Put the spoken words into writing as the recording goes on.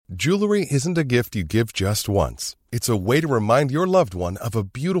Jewelry isn't a gift you give just once. It's a way to remind your loved one of a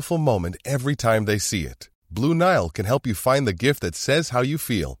beautiful moment every time they see it. Blue Nile can help you find the gift that says how you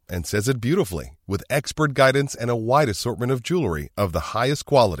feel and says it beautifully, with expert guidance and a wide assortment of jewelry of the highest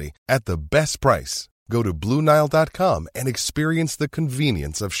quality at the best price. Go to BlueNile.com and experience the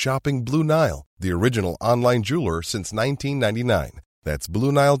convenience of shopping Blue Nile, the original online jeweler since 1999. That's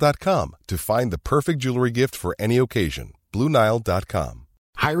BlueNile.com to find the perfect jewelry gift for any occasion. BlueNile.com.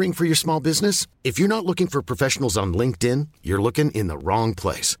 Hiring for your small business? If you're not looking for professionals on LinkedIn, you're looking in the wrong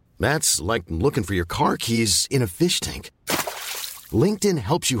place. That's like looking for your car keys in a fish tank. LinkedIn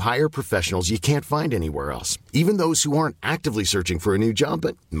helps you hire professionals you can't find anywhere else, even those who aren't actively searching for a new job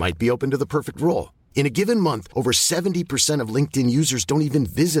but might be open to the perfect role. In a given month, over 70% of LinkedIn users don't even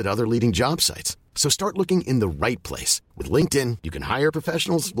visit other leading job sites. So start looking in the right place. With LinkedIn, you can hire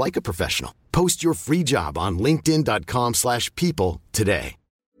professionals like a professional. Post your free job on linkedin.com/people today.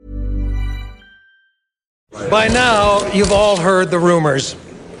 By now, you've all heard the rumors.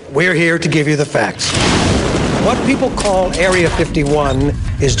 We're here to give you the facts. What people call Area 51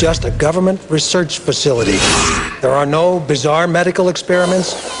 is just a government research facility. There are no bizarre medical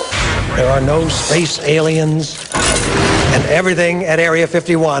experiments. There are no space aliens. And everything at Area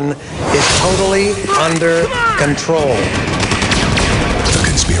 51 is totally under control. The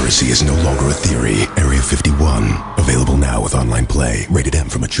conspiracy is no longer a theory. Area 51. Available now with online play. Rated M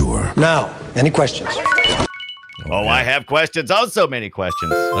for mature. Now, any questions? Oh, I have questions. Oh, so many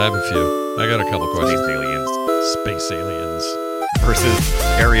questions. I have a few. I got a couple questions. Space aliens. Space aliens. Versus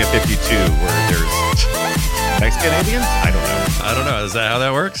Area 52, where there's Mexican aliens? I don't know. Is that how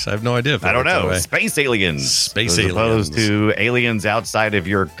that works? I have no idea. I don't know. Space aliens. Space as aliens. opposed to aliens outside of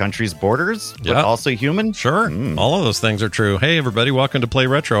your country's borders, but also human? Sure. All of those things are true. Hey, everybody. Welcome to Play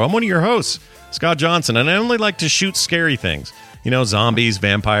Retro. I'm one of your hosts, Scott Johnson, and I only like to shoot scary things. You know, zombies,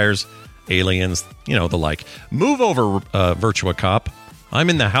 vampires, aliens, you know, the like. Move over, Virtua Cop. I'm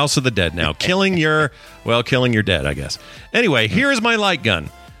in the house of the dead now. killing your dead, I guess. Anyway, here's my light gun.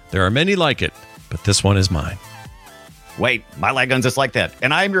 There are many like it, but this one is mine. Wait, my light gun's just like that.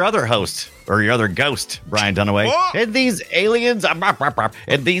 And I'm your other host, or your other ghost, Brian Dunaway. And these aliens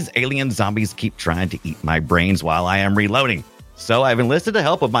zombies keep trying to eat my brains while I am reloading. So I've enlisted the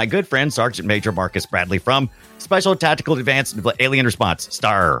help of my good friend, Sergeant Major Marcus Bradley from Special Tactical Advanced Alien Response,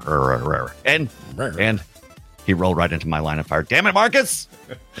 STAR. And he rolled right into my line of fire. Damn it, Marcus!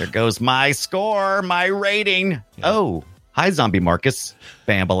 There goes my score, my rating. Yeah. Oh, hi, Zombie Marcus.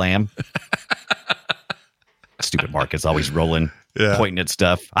 Bam-balam. Stupid Marcus, always rolling, pointing at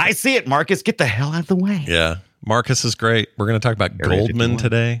stuff. I see it, Marcus. Get the hell out of the way. Yeah. Marcus is great. We're going to talk about Goldman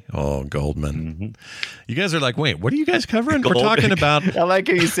today. Oh, Goldman. Mm-hmm. You guys are like, wait, what are you guys covering? We're talking about... I like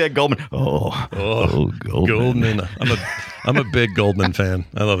how you said Goldman. Oh, Goldman. I'm a big Goldman fan.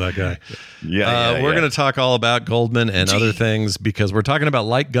 I love that guy. We're going to talk all about Goldman and other things because we're talking about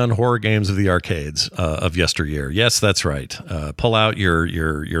light gun horror games of the arcades of yesteryear. Yes, that's right. Pull out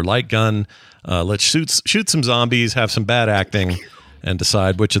your light gun. Let's shoot some zombies, have some bad acting, and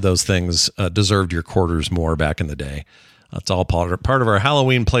decide which of those things deserved your quarters more back in the day. That's all part of our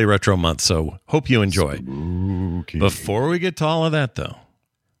Halloween Play Retro month, so hope you enjoy. Spooky. Before we get to all of that, though,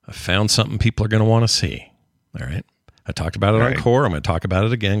 I found something people are going to want to see. All right? I talked about it on Core. I'm going to talk about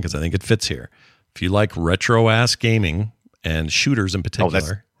it again because I think it fits here. If you like retro-ass gaming and shooters in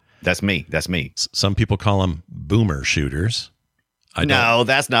particular... That's me. Some people call them boomer shooters. No,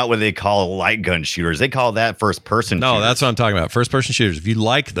 that's not what they call light gun shooters. They call that first-person shooters. No, that's what I'm talking about. First-person shooters. If you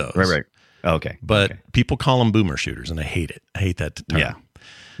like those. Right. Okay. But people call them boomer shooters, and I hate it. I hate that term. Yeah.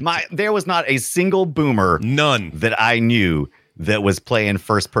 There was not a single boomer that I knew that was playing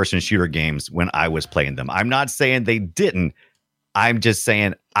first-person shooter games when I was playing them. I'm not saying they didn't. I'm just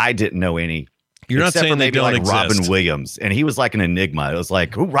saying I didn't know any. You're not saying they don't exist. Robin Williams, and he was like an enigma. It was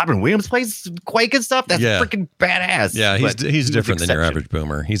like, Robin Williams plays Quake and stuff? That's freaking badass. Yeah, he's different than your average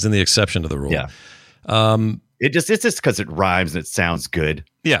boomer. He's in the exception to the rule. Yeah. It's just because it rhymes and it sounds good.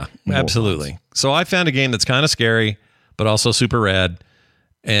 Yeah, absolutely. So I found a game that's kind of scary, but also super rad.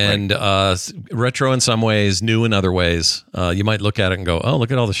 And retro in some ways, new in other ways. You might look at it and go, oh,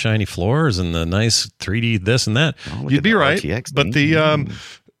 look at all the shiny floors and the nice 3D this and that. You'd be right. RTX but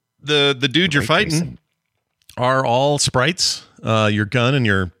the dude you're fighting are all sprites. Your gun and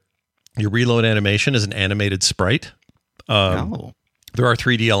your reload animation is an animated sprite. There are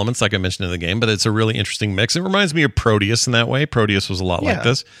 3D elements, like I mentioned in the game, but it's a really interesting mix. It reminds me of Proteus in that way. Proteus was a lot like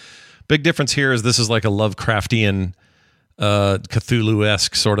this. Big difference here is this is like a Lovecraftian,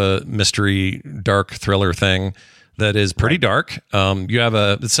 Cthulhu-esque sort of mystery, dark thriller thing that is pretty dark.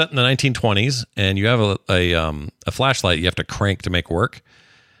 It's set in the 1920s, and you have a flashlight you have to crank to make work.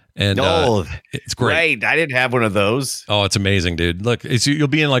 And it's great. I didn't have one of those. Oh, it's amazing, dude. Look, you'll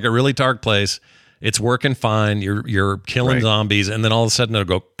be in like a really dark place. It's working fine. You're killing zombies, and then all of a sudden it'll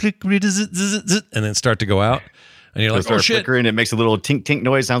go click, and then start to go out. And you're like, oh shit! Flickering. It makes a little tink tink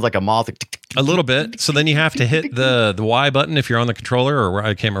noise. Sounds like a moth. A little bit. So then you have to hit the Y button if you're on the controller, or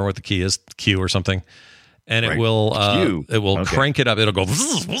I can't remember what the key is, Q or something. And it will crank it up. It'll go.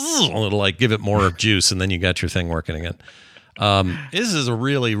 It'll like give it more juice, and then you got your thing working again. This is a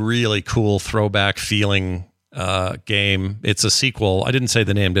really, really cool throwback feeling game. It's a sequel. I didn't say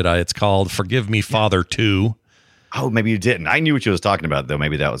the name, did I? It's called Forgive Me, Father 2. Oh, maybe you didn't. I knew what you was talking about, though.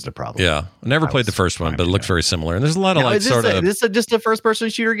 Maybe that was the problem. Yeah. I never played the first one, but it looked very similar. And there's a lot of is this just a first-person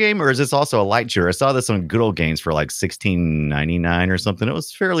shooter game, or is this also a light shooter? I saw this on Good Old Games for like $16.99 or something. It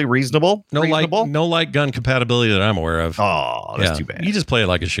was fairly reasonable. No light gun compatibility that I'm aware of. Oh, that's too bad. You just play it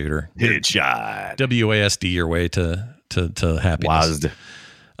like a shooter. Headshot. WASD your way to happiness. WASD.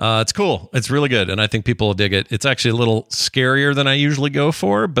 It's cool. It's really good, and I think people will dig it. It's actually a little scarier than I usually go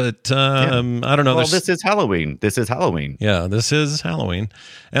for, but I don't know. Well, this is Halloween. Yeah, this is Halloween,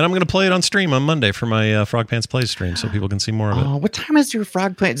 and I'm going to play it on stream on Monday for my Frog Pants Plays stream, so people can see more of it. What time is your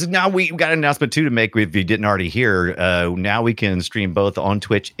Frog Pants? Now we got an announcement too to make if you didn't already hear. Now we can stream both on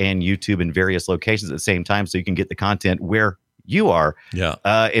Twitch and YouTube in various locations at the same time, so you can get the content where you are. Yeah.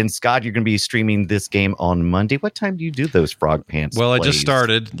 And Scott, you're going to be streaming this game on Monday. What time do you do those Frog Pants Well, plays? I just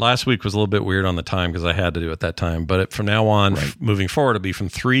started. Last week was a little bit weird on the time because I had to do it that time. But from now on, moving forward, it'll be from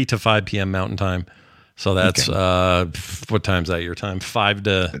 3 to 5 p.m. Mountain Time. So that's, what time's that your time? 5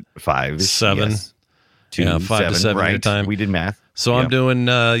 to 7? Yes. 5 to 7 your time. We did math. So I'm doing,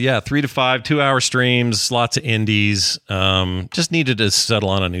 3 to 5, 2-hour streams, lots of indies. Just needed to settle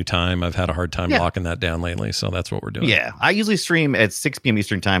on a new time. I've had a hard time locking that down lately, so that's what we're doing. Yeah, I usually stream at 6 p.m.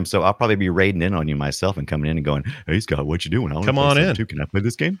 Eastern time, so I'll probably be raiding in on you myself and coming in and going, hey, Scott, what you doing? Come on in. Too. Can I play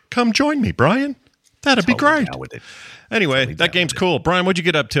this game? Come join me, Brian. That'd be great. Down with it. Anyway, that game's cool. Brian, what'd you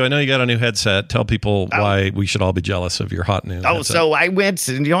get up to? I know you got a new headset. Tell people why we should all be jealous of your hot new headset. So I went,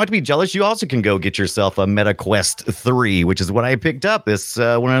 and you don't have to be jealous. You also can go get yourself a Meta Quest 3, which is what I picked up. It's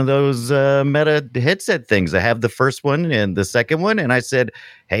one of those Meta headset things. I have the first one and the second one, and I said,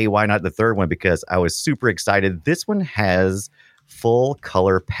 hey, why not the third one? Because I was super excited. This one has full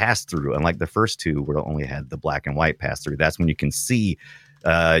color pass-through, unlike the first two where it only had the black and white pass-through. That's when you can see.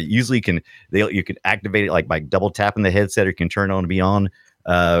 Usually you can activate it like by double tapping the headset, or you can turn it on and be on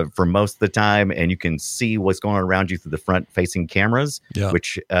for most of the time, and you can see what's going on around you through the front facing cameras,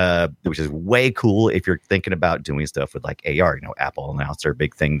 which is way cool if you're thinking about doing stuff with like AR. You know, Apple announced their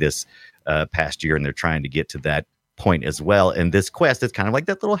big thing this past year, and they're trying to get to that point as well. And this Quest is kind of like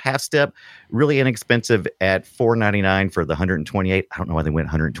that little half step, really inexpensive at $499 for the 128. I don't know why they went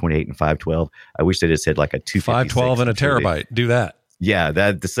 128 and 512. I wish they just had like a 512 and a terabyte. Do that. Yeah,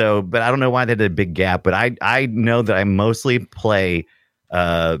 but I don't know why they did a big gap. But I know that I mostly play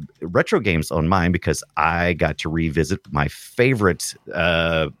retro games on mine because I got to revisit my favorite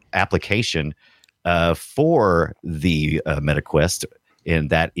application for the MetaQuest,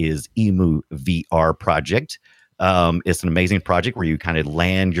 and that is Emu VR Project. It's an amazing project where you kind of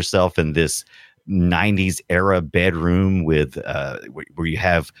land yourself in this 90s era bedroom with where you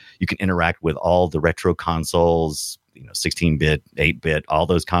can interact with all the retro consoles, 16-bit, 8-bit, all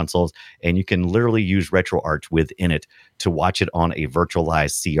those consoles, and you can literally use RetroArch within it to watch it on a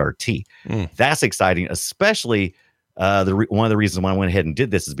virtualized CRT. That's exciting, especially one of the reasons why I went ahead and did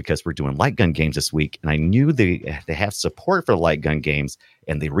this is because we're doing light gun games this week, and I knew they have support for light gun games,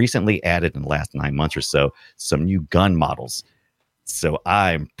 and they recently added in the last 9 months or so some new gun models. So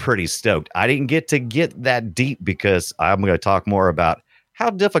I'm pretty stoked. I didn't get that deep because I'm going to talk more about how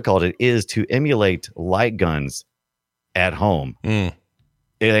difficult it is to emulate light guns at home. It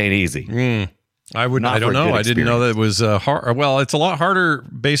ain't easy. I don't know. I didn't know that it was hard. Well, it's a lot harder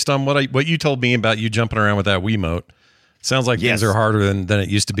based on what you told me about you jumping around with that Wiimote. Sounds like things are harder than it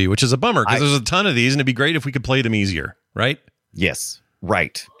used to be, which is a bummer because there's a ton of these, and it'd be great if we could play them easier, right? Yes,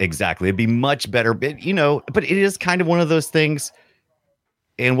 right, exactly. It'd be much better, but it is kind of one of those things.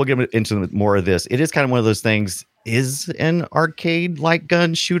 And we'll get into more of this. It is kind of one of those things. Is an arcade light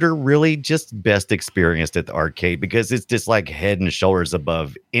gun shooter really just best experienced at the arcade? Because it's just like head and shoulders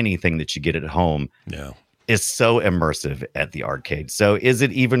above anything that you get at home. Yeah. It's so immersive at the arcade. So is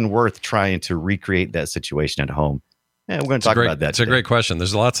it even worth trying to recreate that situation at home? Yeah, we're going to talk about that. It's a great question.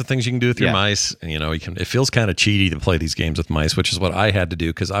 There's lots of things you can do with your mice. And, it feels kind of cheaty to play these games with mice, which is what I had to do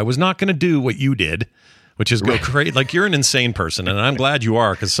because I was not going to do what you did, which is go crazy. Like, you're an insane person, and I'm glad you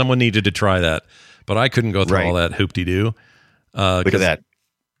are because someone needed to try that. But I couldn't go through all that hoop-de-doo. Look at that.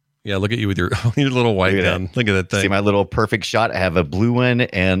 Yeah, look at you with your little white Look at gun. that. Look at that thing. See my little perfect shot? I have a blue one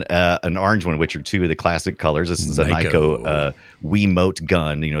and an orange one, which are two of the classic colors. This is a Nyko Wiimote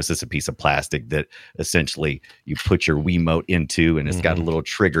gun. It's just a piece of plastic that essentially you put your Wiimote into, and it's got a little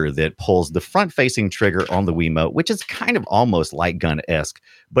trigger that pulls the front-facing trigger on the Wiimote, which is kind of almost light gun-esque,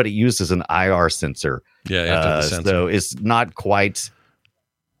 but it uses an IR sensor. Yeah, you have to have the sensor. So it's not quite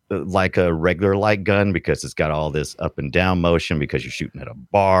like a regular light gun because it's got all this up and down motion because you're shooting at a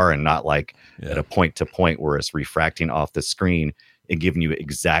bar and not like at a point to point where it's refracting off the screen and giving you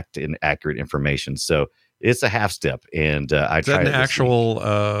exact and accurate information. So it's a half step. And I tried an actual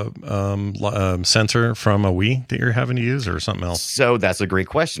sensor from a Wii that you're having to use or something else? So that's a great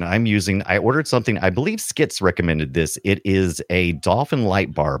question. I ordered something. I believe Skits recommended this. It is a Dolphin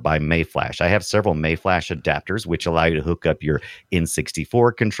Light Bar by Mayflash. I have several Mayflash adapters, which allow you to hook up your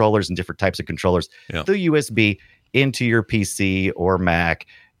N64 controllers and different types of controllers through USB into your PC or Mac,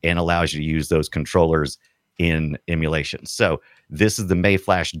 and allows you to use those controllers in emulation. So this is the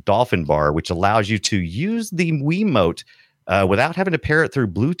Mayflash Dolphin Bar, which allows you to use the Wiimote without having to pair it through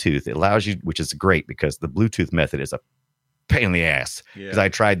Bluetooth. It allows you, which is great because the Bluetooth method is a pain in the ass because I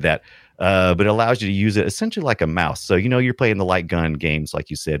tried that. But it allows you to use it essentially like a mouse. So, you're playing the light gun games, like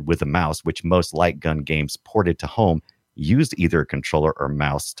you said, with a mouse, which most light gun games ported to home used either a controller or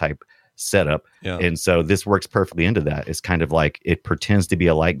mouse type setup. Yeah. And so this works perfectly into that. It's kind of like it pretends to be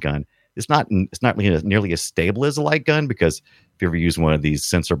a light gun. It's not nearly as stable as a light gun because if you ever use one of these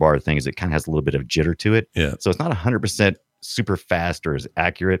sensor bar things, it kind of has a little bit of jitter to it. Yeah. So it's not 100% super fast or as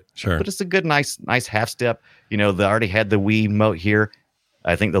accurate. Sure. But it's a good, nice half step. They already had the Wiimote here.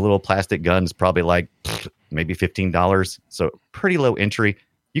 I think the little plastic gun's probably like maybe $15. So pretty low entry.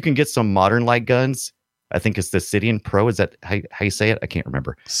 You can get some modern light guns. I think it's the Cidian Pro. Is that how you say it? I can't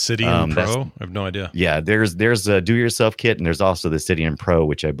remember. Cidian Pro? I have no idea. Yeah, there's a do-yourself kit, and there's also the Cidian Pro,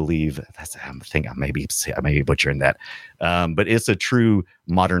 which I believe I may be butchering that. But it's a true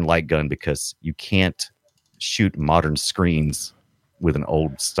modern light gun because you can't shoot modern screens with an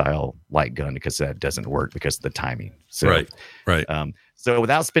old style light gun because that doesn't work because of the timing. So, right. So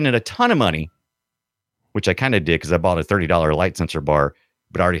without spending a ton of money, which I kind of did because I bought a $30 light sensor bar,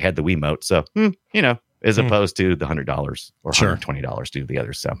 but I already had the Wiimote. So, as opposed to the $100 or $120 to do the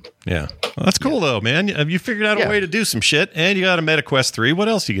other. So, yeah. Well, that's cool though, man. You figured out a way to do some shit and you got a MetaQuest 3. What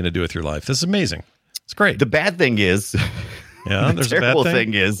else are you going to do with your life? This is amazing. It's great. The bad thing is, there's terrible a bad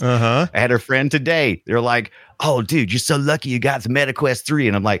thing is, I had a friend today. They're like, "Oh, dude, you're so lucky you got the MetaQuest 3."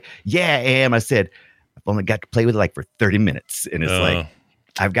 And I'm like, "Yeah, I am." I said, "I've only got to play with it like for 30 minutes." And it's like,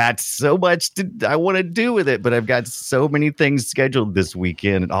 I've got so much I want to do with it, but I've got so many things scheduled this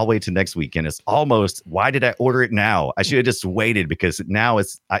weekend and all the way to next weekend. It's almost, why did I order it now? I should have just waited because now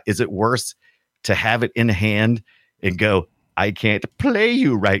is it worse to have it in hand and go, I can't play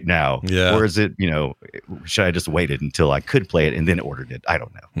you right now? Yeah. Or is it, should I just waited until I could play it and then ordered it? I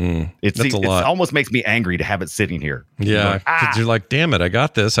don't know. That's a lot. It almost makes me angry to have it sitting here. Yeah. Because you're like, damn it, I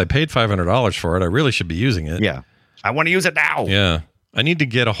got this. I paid $500 for it. I really should be using it. Yeah. I want to use it now. Yeah. I need to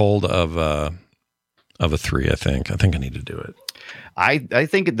get a hold of a 3, I think. I think I need to do it. I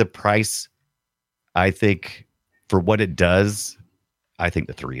think the price, for what it does, I think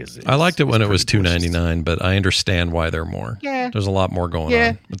the 3 is I liked it when it was $299, but I understand why they're more. Yeah. There's a lot more going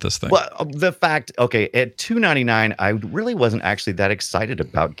on with this thing. Well, the fact, at $299, I really wasn't actually that excited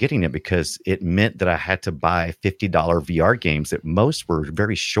about getting it because it meant that I had to buy $50 VR games that most were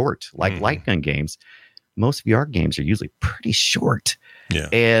very short, like light gun games. Most VR games are usually pretty short. Yeah.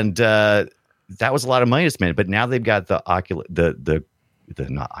 And that was a lot of money to spend. But now they've got the Oculus,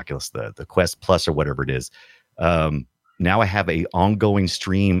 the Quest Plus or whatever it is. Now I have a ongoing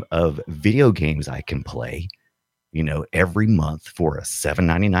stream of video games I can play, every month for a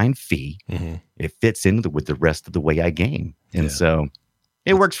 $7.99 fee. Mm-hmm. It fits in with the rest of the way I game. And so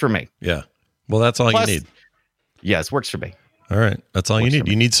it works for me. Yeah. Well, that's all you need. Yes, works for me. All right. That's all you need.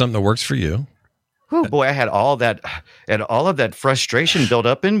 You need something that works for you. Oh boy, I had all of that frustration built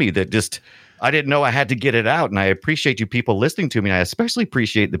up in me that just I didn't know I had to get it out. And I appreciate you people listening to me. And I especially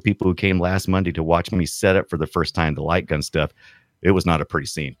appreciate the people who came last Monday to watch me set up for the first time the light gun stuff. It was not a pretty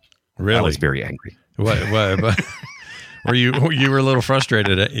scene. Really? I was very angry. What were you were a little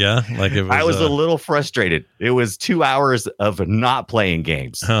frustrated? Yeah, like it was. I was a little frustrated. It was 2 hours of not playing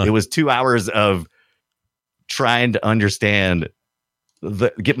games. Huh. It was 2 hours of trying to understand.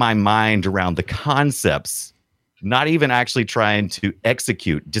 Get my mind around the concepts, not even actually trying to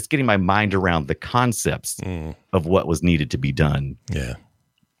execute, just getting my mind around the concepts of what was needed to be done. Yeah.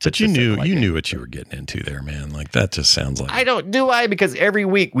 But you knew what you were getting into there, man. Like that just sounds like because every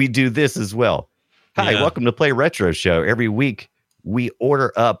week we do this as well. Hi, welcome to Play Retro Show. Every week we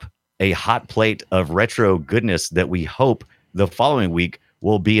order up a hot plate of retro goodness that we hope the following week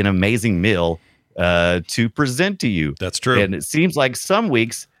will be an amazing meal to present to you. That's true. And it seems like some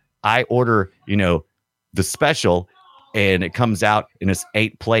weeks I order, the special, and it comes out and it's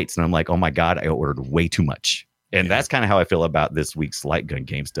 8 plates, and I'm like, oh my God, I ordered way too much. And that's kind of how I feel about this week's light gun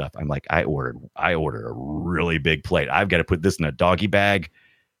game stuff. I'm like, I ordered a really big plate. I've got to put this in a doggy bag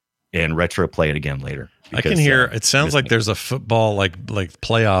and retro play it again later. I can hear it sounds like there's a football like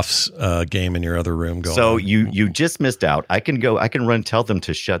playoffs game in your other room going. So you just missed out. I can run and tell them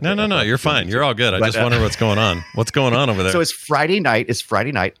to shut. No. You're fine. You're all good. I just wonder what's going on. What's going on over there? So it's Friday night.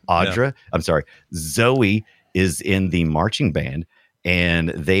 Zoe is in the marching band, and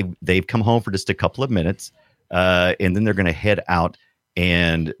they've come home for just a couple of minutes, and then they're going to head out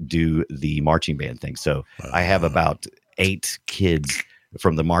and do the marching band thing. So I have about 8 kids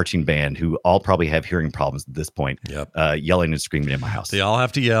from the marching band who all probably have hearing problems at this point, yelling and screaming in my house. They all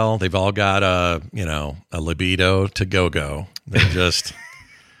have to yell. They've all got a libido to go.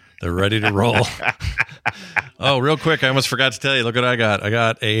 They're ready to roll. Oh, real quick, I almost forgot to tell you. Look what I got. I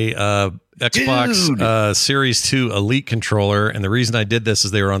got a Xbox Series 2 Elite controller, and the reason I did this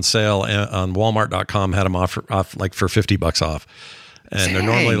is they were on sale on Walmart.com, had them off like for $50 off. And they're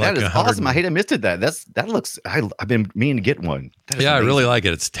normally like that is awesome. I hate I missed it. That looks. I've been meaning to get one. Yeah, I really like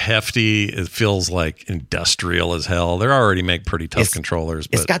it. It's hefty. It feels like industrial as hell. They already make pretty tough controllers.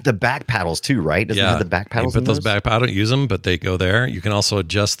 But it's got the back paddles too, right? Doesn't it have the back paddles? You put those back. I don't use them, but they go there. You can also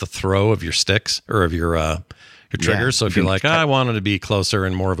adjust the throw of your sticks or of your triggers. So if you're like, I wanted to be closer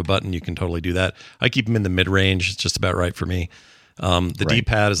and more of a button, you can totally do that. I keep them in the mid range. It's just about right for me. The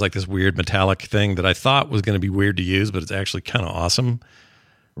D-pad is like this weird metallic thing that I thought was going to be weird to use, but it's actually kind of awesome.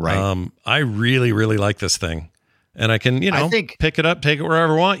 Right. I really, really like this thing. And I can, pick it up, take it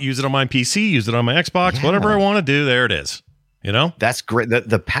wherever I want, use it on my PC, use it on my Xbox, whatever I want to do, there it is. That's great.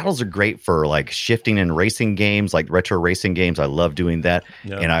 The paddles are great for like shifting in racing games, like retro racing games. I love doing that.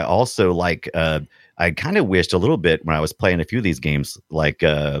 Yeah. And I also like, I kind of wished a little bit when I was playing a few of these games, like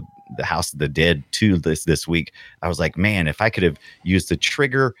the House of the Dead 2 this week. I was like, man, if I could have used the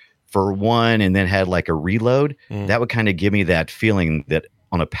trigger for one and then had like a reload, that would kind of give me that feeling that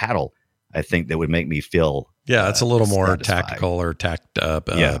on a paddle, I think that would make me feel. Yeah, it's a little more satisfied. Tactical or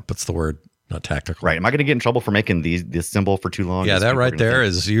what's the word? Not tactical. Right. Am I going to get in trouble for making this symbol for too long? Yeah, that right there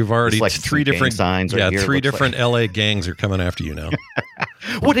is you've already like 3 different signs. Yeah, 3 different LA gangs are coming after you now.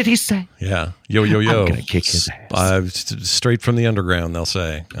 What did he say? Yeah. Yo. I'm going to kick his ass. Straight from the underground, they'll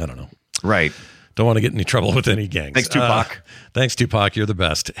say. I don't know. Right. Don't want to get in any trouble with any gangs. Thanks, Tupac. Thanks, Tupac. You're the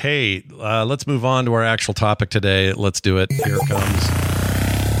best. Hey, let's move on to our actual topic today. Let's do it. Here it comes.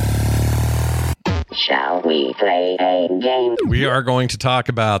 Shall we play a game? We are going to talk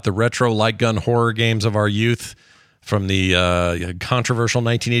about the retro light gun horror games of our youth from the controversial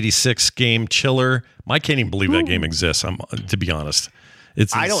 1986 game Chiller. I can't even believe that game exists, to be honest.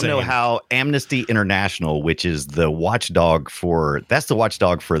 It's insane. I don't know how Amnesty International, which is the watchdog for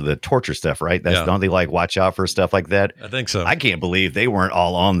the torture stuff, right? Don't they like watch out for stuff like that? I think so. I can't believe they weren't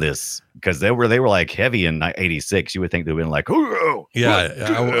all on this because they were like heavy in '86. You would think they'd been like, oh,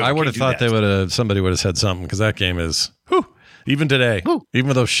 I would have thought somebody would have said something because that game is even today, even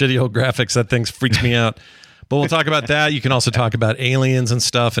with those shitty old graphics, that thing freaks me out. But we'll talk about that. You can also talk about aliens and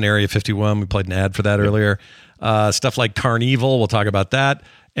stuff in Area 51. We played an ad for that earlier. Stuff like Carnival. We'll talk about that.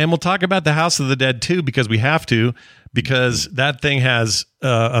 And we'll talk about the House of the Dead too, because we have to, because that thing has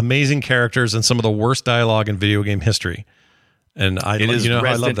amazing characters and some of the worst dialogue in video game history. And it is I love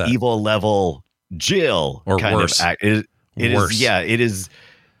Resident that. Evil level Jill or kind worse. Of act. It worse. Is. Yeah, it is.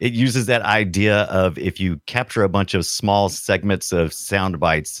 It uses that idea of if you capture a bunch of small segments of sound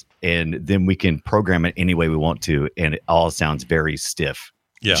bites and then we can program it any way we want to, and it all sounds very stiff.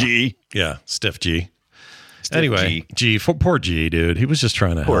 Yeah. G. Yeah, stiff G. Anyway, poor G, dude. He was just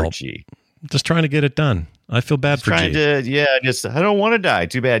trying to help. G. Just trying to get it done. I feel bad for G. I don't want to die.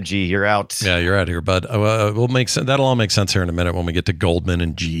 Too bad, G. You're out. Yeah, you're out here, bud. We'll make sense. That'll all make sense here in a minute when we get to Goldman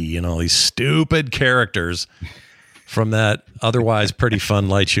and G and all these stupid characters from that otherwise pretty fun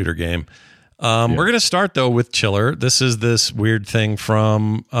light shooter game. We're going to start, though, with Chiller. This is this weird thing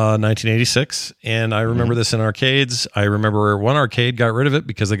from 1986, and I remember this in arcades. I remember one arcade got rid of it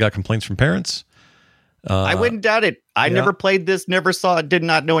because they got complaints from parents. I wouldn't doubt it. I never played this, never saw it, did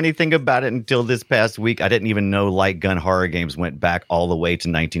not know anything about it until this past week. I didn't even know light gun horror games went back all the way to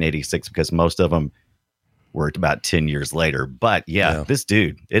 1986 because most of them were about 10 years later. But this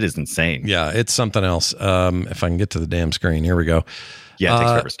dude, it is insane. Yeah, it's something else. If I can get to the damn screen. Here we go. Yeah, it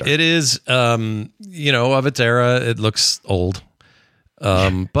takes forever to start. It is, of its era. It looks old.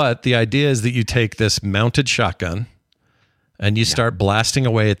 But the idea is that you take this mounted shotgun and you start blasting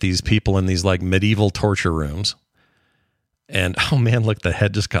away at these people in these like medieval torture rooms. And oh man, look, the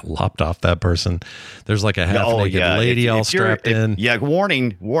head just got lopped off that person. There's like a half-naked lady all strapped in. Yeah,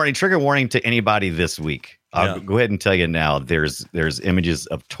 warning, trigger warning to anybody this week. I'll go ahead and tell you now. There's images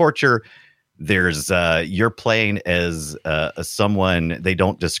of torture. There's you're playing as someone they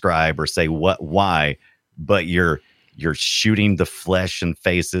don't describe or say why, but you're shooting the flesh and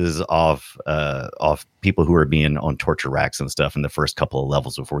faces off people who are being on torture racks and stuff in the first couple of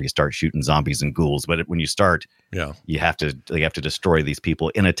levels before you start shooting zombies and ghouls. But when you start, you have to destroy these people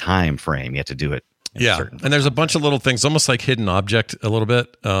in a time frame. You have to do it. And there's a bunch of little things, almost like hidden object a little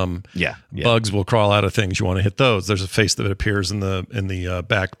bit. Bugs will crawl out of things. You want to hit those. There's a face that appears in the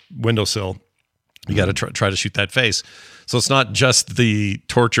back windowsill. You got to try to shoot that face. So it's not just the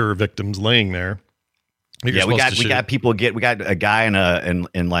torture victims laying there. We got a guy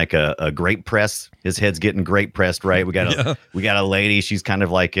in like a grape press. His head's getting grape pressed, right? We got a lady. She's kind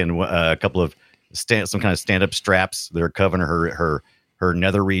of like in a couple of some kind of stand up straps. They're covering her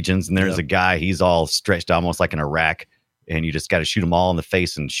nether regions, and there's a guy. He's all stretched almost like in a rack, and you just got to shoot them all in the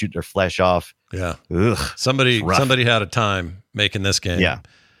face and shoot their flesh off. Yeah, somebody had a time making this game. Yeah.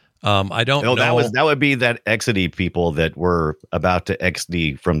 I don't know. That would be that XD people that were about to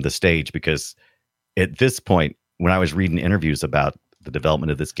XD from the stage, because at this point, when I was reading interviews about the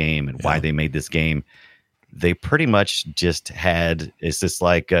development of this game and why they made this game, they pretty much just had, it's just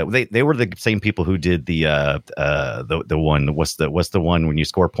like they were the same people who did the one. What's the one when you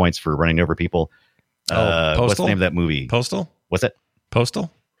score points for running over people? Postal? What's the name of that movie? Postal? What's that? Postal?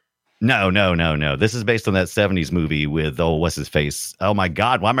 No. This is based on that 70s movie with, what's his face? Oh my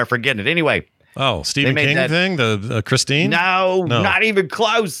God, why am I forgetting it? Anyway. Oh, Stephen King thing? The Christine? No, not even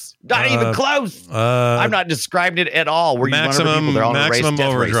close. Not even close. I'm not describing it at all. Where Maximum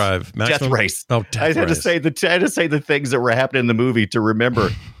Overdrive. Death Race. Oh, Death Race. I had to say the things that were happening in the movie to remember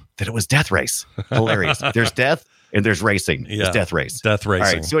that it was Death Race. Hilarious. There's death and there's racing. Yeah. It's Death Race. Death Racing.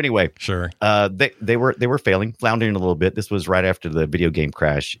 All right. So anyway, sure. They were floundering a little bit. This was right after the video game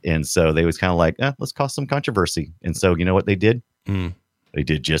crash, and so they was kind of like, let's cause some controversy. And so you know what they did? They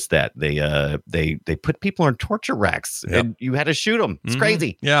did just that. They put people on torture racks, and you had to shoot them. It's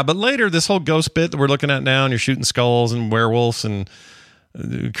crazy. Yeah, but later, this whole ghost bit that we're looking at now, and you're shooting skulls and werewolves and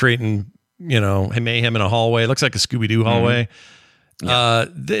creating, mayhem in a hallway. It looks like a Scooby-Doo hallway. Yeah.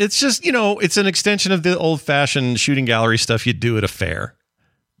 It's just, it's an extension of the old-fashioned shooting gallery stuff you do at a fair.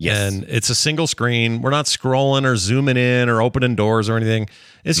 Yes. And it's a single screen. We're not scrolling or zooming in or opening doors or anything.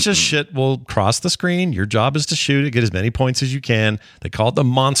 It's just shit will cross the screen. Your job is to shoot it, get as many points as you can. They call it the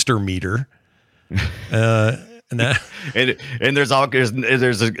monster meter. And there's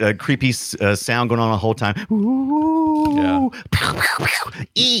a creepy sound going on the whole time. Ooh,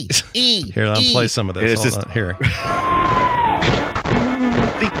 E. Here, I'll play some of this. Hold on. Here.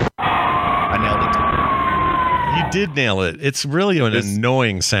 I nailed it. You did nail it. It's really an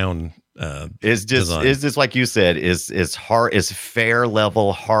annoying sound. It's just like you said. Is fair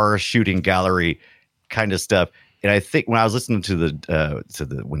level horror shooting gallery kind of stuff. And I think when I was listening to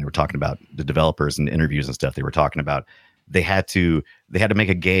the when they were talking about the developers and interviews and stuff, they were talking about they had to make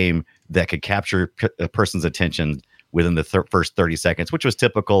a game that could capture a person's attention within the first 30 seconds, which was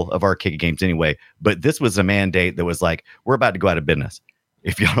typical of arcade games anyway. But this was a mandate that was like, we're about to go out of business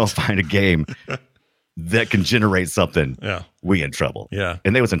if y'all don't find a game that can generate something. We in trouble.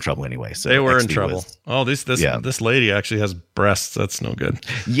 And they was in trouble anyway. So they were in trouble. This lady actually has breasts. That's no good.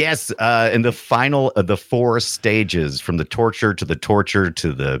 Yes. In the final of the 4 stages, from the torture to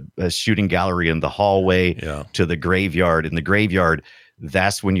the shooting gallery in the hallway to the graveyard. In the graveyard,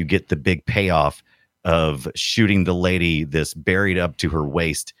 that's when you get the big payoff of shooting the lady that's buried up to her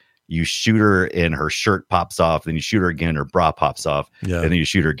waist. You shoot her and her shirt pops off, then you shoot her again, her bra pops off, and then you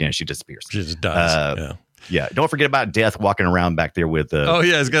shoot her again, she disappears. She just dies. Don't forget about Death walking around back there with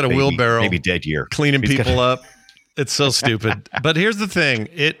he's got a wheelbarrow, maybe dead year, cleaning people up. It's so stupid. But here's the thing: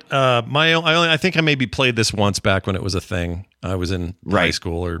 I think I maybe played this once back when it was a thing. I was in high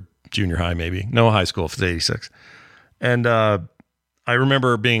school or junior high, maybe high school. If it's 86, and I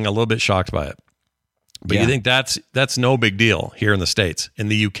remember being a little bit shocked by it. But you think that's no big deal here in the States. In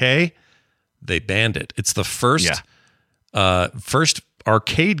the UK, they banned it. It's the first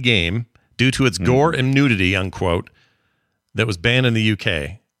arcade game due to its gore and nudity, unquote, that was banned in the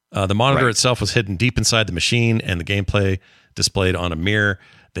UK. The monitor itself was hidden deep inside the machine, and the gameplay displayed on a mirror.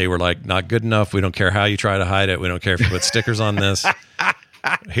 They were like, not good enough. We don't care how you try to hide it. We don't care if you put stickers on this.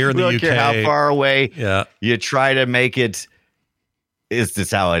 Here in the UK, we don't care how far away you try to make it It's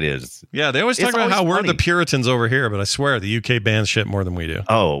just how it is. Yeah, they always talk It's about how always we're funny. the Puritans over here, but I swear the UK bans shit more than we do.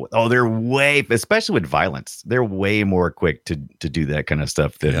 Oh, they're way, especially with violence. They're way more quick to do that kind of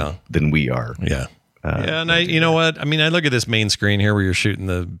stuff than we are. Yeah. And you know what? I mean, I look at this main screen here where you're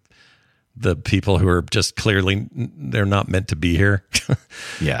shooting the people who are just clearly, they're not meant to be here.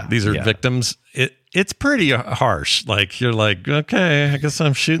 Yeah. These are victims. It's pretty harsh. Like, you're like, okay, I guess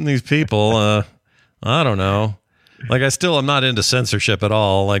I'm shooting these people. I don't know. Like, I'm not into censorship at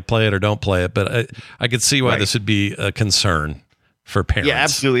all. Like, play it or don't play it. But I could see why this would be a concern for parents. Yeah,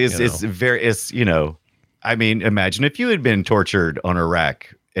 absolutely. I mean, imagine if you had been tortured on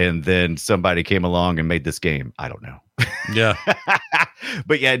Iraq and then somebody came along and made this game. I don't know. Yeah.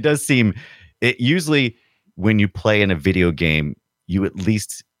 But yeah, it does seem usually when you play in a video game, you at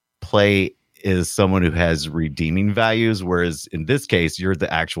least play as someone who has redeeming values. Whereas in this case, you're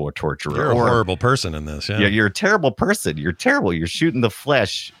the actual torturer. You're a horrible person in this. Yeah, you're a terrible person. You're terrible. You're shooting the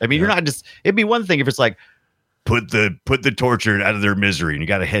flesh. I mean, you're not just, it'd be one thing if it's like, put the tortured out of their misery and you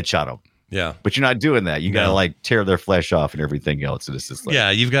got to headshot them. Yeah. But you're not doing that. You got to like tear their flesh off and everything else. And it's just like,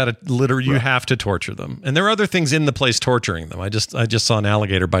 yeah, you've got to literally, you have to torture them. And there are other things in the place torturing them. I just saw an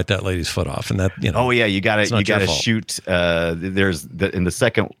alligator bite that lady's foot off, and that, oh yeah, you got to fault. shoot. There's in the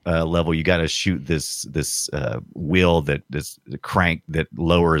second level, you got to shoot this wheel this crank that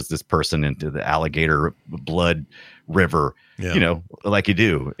lowers this person into the alligator blood river. Yeah. You know, like you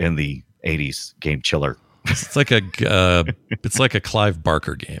do in the 80s game Chiller. It's like a Clive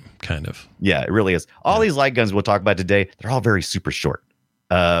Barker game, kind of. Yeah, it really is. All these light guns we'll talk about today, they're all very super short.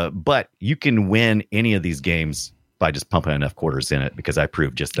 But you can win any of these games by just pumping enough quarters in it, because I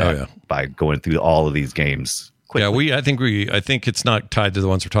proved just that by going through all of these games quickly. Yeah, I think it's not tied to the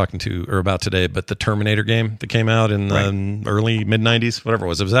ones we're talking to or about today, but the Terminator game that came out in the early mid-90s, whatever it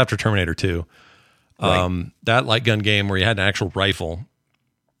was after Terminator 2. That light gun game where you had an actual rifle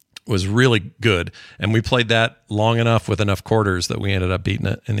was really good, and we played that long enough with enough quarters that we ended up beating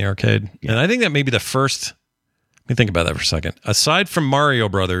it in the arcade. And I think that may be the first. Let me think about that for a second. Aside from Mario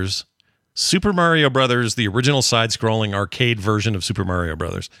Brothers, Super Mario Brothers, the original side-scrolling arcade version of Super Mario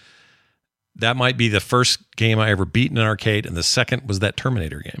Brothers, that might be the first game I ever beat in an arcade, and the second was that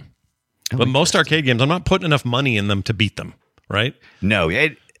Terminator game. But most arcade games, I'm not putting enough money in them to beat them, right? No,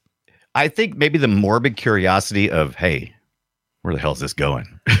 I think maybe the morbid curiosity of, hey, where the hell is this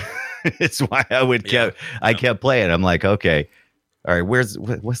going? It's why I kept playing. I'm like, okay, all right, what's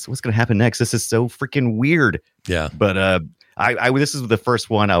going to happen next? This is so freaking weird. Yeah. But this is the first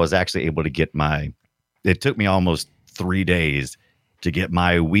one I was actually able to get it took me almost 3 days to get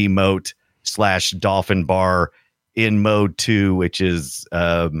my Wiimote / Dolphin Bar in mode 2, which is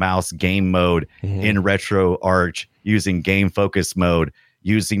mouse game mode in RetroArch, using game focus mode,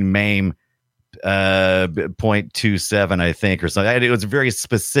 using MAME 0.27, I think, or something. It was a very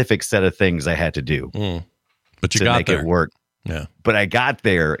specific set of things I had to do. But you to got make there. it work. Yeah. But I got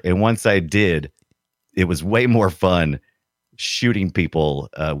there, and once I did, it was way more fun shooting people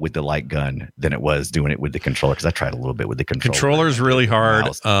with the light gun than it was doing it with the controller, because I tried a little bit with the controller. Controller's really hard,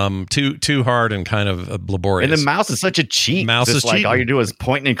 too hard and kind of laborious. And the mouse is such a cheat. Mouse is like cheating. all you do is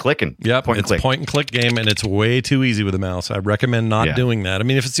pointing and clicking. Yep, it's a point and click game, and it's way too easy with a mouse. I recommend not doing that. I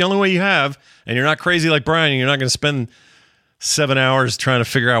mean, if it's the only way you have, and you're not crazy like Brian, and you're not going to spend 7 hours trying to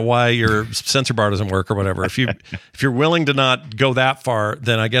figure out why your sensor bar doesn't work or whatever. If you're willing to not go that far,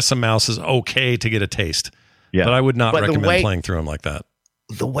 then I guess a mouse is okay to get a taste. Yeah. But I would not recommend playing through them like that.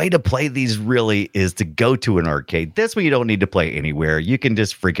 The way to play these really is to go to an arcade. This way you don't need to play anywhere. You can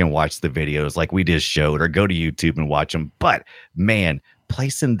just freaking watch the videos like we just showed, or go to YouTube and watch them. But man,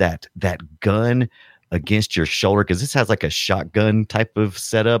 placing that gun against your shoulder, because this has like a shotgun type of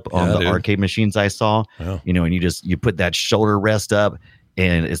setup on the arcade machines I saw. Yeah. You know, and you put that shoulder rest up,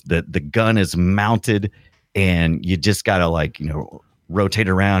 and it's the gun is mounted, and you just gotta, like, you know, rotate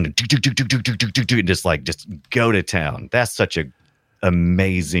around and just go to town. That's such a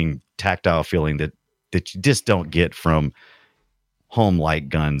amazing tactile feeling that you just don't get from home light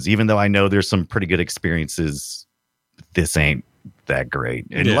guns. Even though I know there's some pretty good experiences, this ain't that great.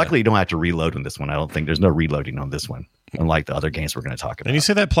 And luckily you don't have to reload on this one. I don't think there's no reloading on this one, unlike the other games we're going to talk about. And you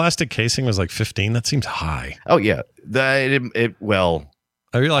say that plastic casing was like 15? That seems high. Oh yeah.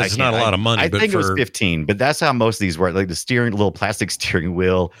 I realize it's not a lot of money. I think it was 15, but that's how most of these were. Like the little plastic steering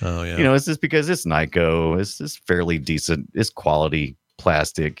wheel. Oh yeah. You know, it's just because it's Nyko. It's fairly decent. It's quality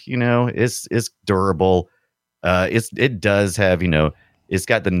plastic. You know, it's durable. It does have, you know, it's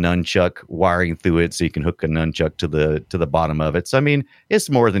got the nunchuck wiring through it, so you can hook a nunchuck to the bottom of it. So I mean, it's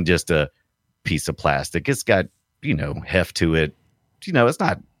more than just a piece of plastic. It's got, you know, heft to it. You know, it's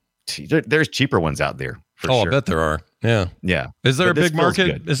not. There's cheaper ones out there. For sure. I bet there are. Yeah. Yeah. Is there But a this big feels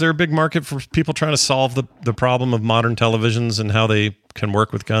market? good. Is there a big market for people trying to solve the problem of modern televisions and how they can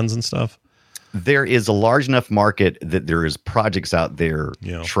work with guns and stuff? There is a large enough market that there is projects out there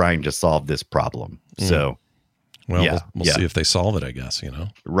Yeah. trying to solve this problem. So, Well, Yeah, we'll yeah. see if they solve it, I guess,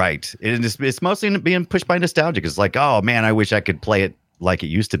 right. It's mostly being pushed by nostalgia. It's like, oh man, I wish I could play it like it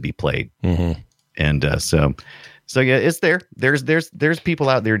used to be played. Mm-hmm. And so yeah, it's there. There's people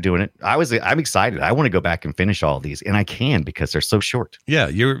out there doing it. I'm excited. I want to go back and finish all of these, and I can because they're so short. Yeah,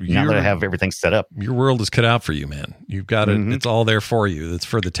 Now that I have everything set up. your world is cut out for you, man. You've got it. Mm-hmm. It's all there for you. It's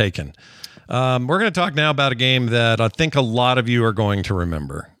for the taking. We're going to talk now about a game that I think a lot of you are going to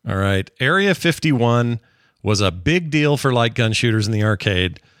remember. All right. Area 51 was a big deal for light gun shooters in the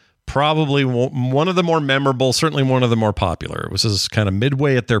arcade. Probably one of the more memorable, certainly one of the more popular. It was just kind of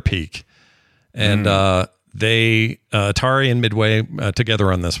Midway at their peak. And Atari and Midway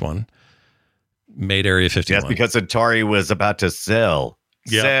together on this one made Area 51. Yes, because Atari was about to sell.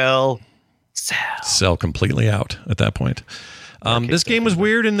 Yep. Sell completely out at that point. This game was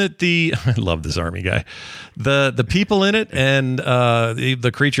weird in that I love this army guy. The people in it and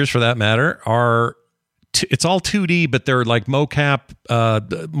the creatures for that matter are it's all 2D, but they're like mocap,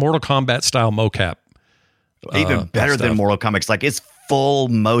 Mortal Kombat style mocap. Even better than stuff. Mortal Kombat. Like it's full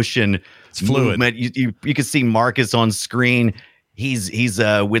motion. It's fluid. Movement. You can see Marcus on screen. He's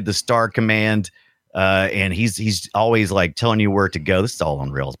with the Star Command. And he's always like telling you where to go. This is all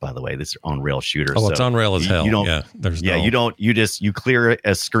on rails, by the way. This is on rail shooter. Oh, it's on rail as hell. You don't. Yeah, You clear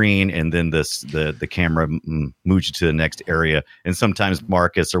a screen and then the camera moves you to the next area. And sometimes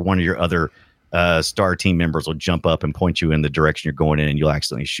Marcus or one of your other Star team members will jump up and point you in the direction you're going in, and you'll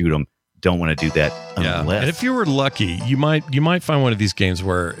accidentally shoot them. Don't want to do that unless. And if you were lucky, you might find one of these games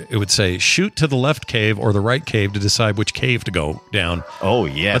where it would say shoot to the left cave or the right cave to decide which cave to go down. Oh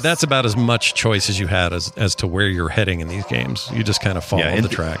yes, but that's about as much choice as you had as to where you're heading in these games. You just kind of follow the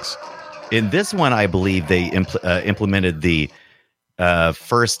tracks. In this one, I believe they implemented the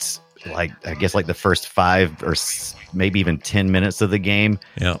first, the first 5 or maybe even 10 minutes of the game.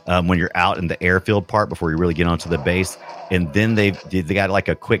 Yeah. When you're out in the airfield part before you really get onto the base. And then they got like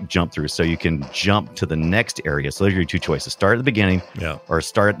a quick jump through, so you can jump to the next area. So those are your two choices: start at the beginning, or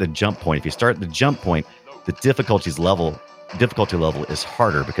start at the jump point. If you start at the jump point, the difficulty level is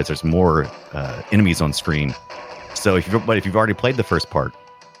harder because there's more enemies on screen. So if you've already played the first part,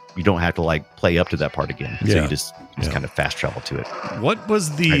 you don't have to like play up to that part again. So you just kind of fast travel to it. What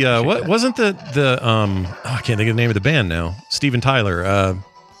was the wasn't the I can't think of the name of the band now. Steven Tyler,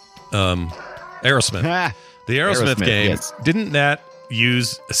 Aerosmith. The Aerosmith game, yes. Didn't that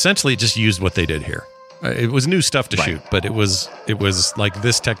essentially just used what they did here? It was new stuff to shoot, but it was like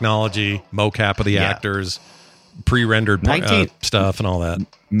this technology, mocap of the actors, pre-rendered stuff and all that.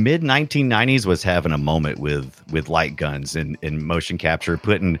 Mid 1990s was having a moment with light guns and motion capture,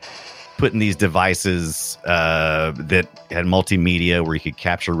 putting these devices that had multimedia where you could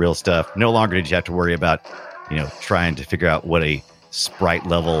capture real stuff. No longer did you have to worry about trying to figure out what a sprite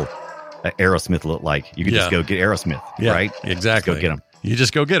level Aerosmith looked like. You could just go get Aerosmith, right? Exactly. Just go get him. You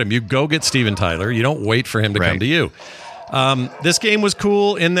just go get him. You go get Steven Tyler. You don't wait for him to come to you. This game was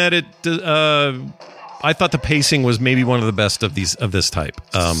cool in that it. I thought the pacing was maybe one of the best of this type.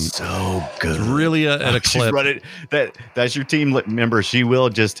 So good. Really at a clip. That's your team member. She will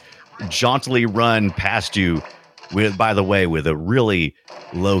just jauntily run past you with a really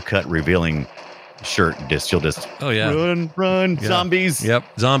low cut revealing shirt. She'll just run zombies. Yep,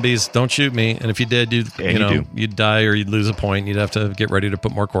 zombies. Don't shoot me. And if you did, you'd die or you'd lose a point. You'd have to get ready to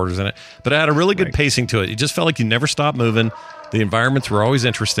put more quarters in it. But it had a really good pacing to it. You just felt like you never stopped moving. The environments were always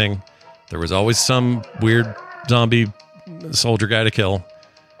interesting. There was always some weird zombie soldier guy to kill.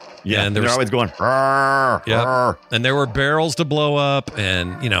 Yeah, and they're always going. Yeah, and there were barrels to blow up,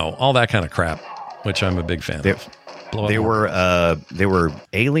 and all that kind of crap, which I'm a big fan of. There were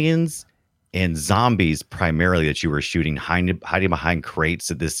aliens and zombies primarily that you were shooting, hiding behind crates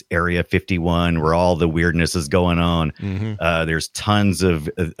at this Area 51 where all the weirdness is going on. Mm-hmm. There's tons of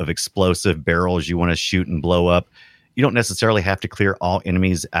explosive barrels you want to shoot and blow up. You don't necessarily have to clear all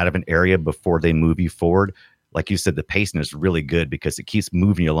enemies out of an area before they move you forward. Like you said, the pacing is really good because it keeps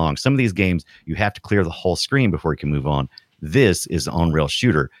moving you along. Some of these games, you have to clear the whole screen before you can move on. This is an on-rail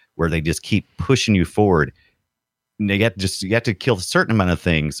shooter where they just keep pushing you forward. You have to kill a certain amount of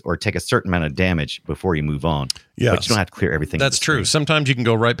things or take a certain amount of damage before you move on. Yeah, but you don't have to clear everything. That's true. Sometimes you can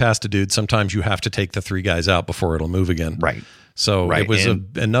go right past a dude. Sometimes you have to take the 3 guys out before it'll move again. Right. So it was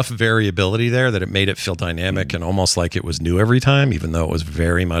enough variability there that it made it feel dynamic and almost like it was new every time, even though it was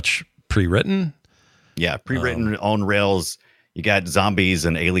very much pre-written. Yeah, pre-written on rails. You got zombies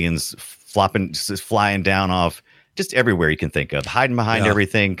and aliens flying down off just everywhere you can think of, hiding behind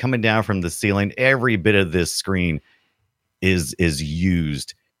everything, coming down from the ceiling. Every bit of this screen is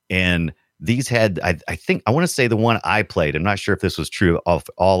used. And these had, I think, I want to say the one I played, I'm not sure if this was true of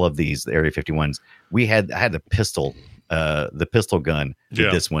all of these, the Area 51s. I had the pistol gun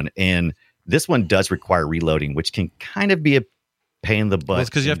with this one. And this one does require reloading, which can kind of be a pain in the butt. Well, it's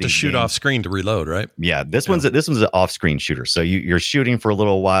because you have to shoot off screen to reload, right? Yeah, this one's an off screen shooter. So you're shooting for a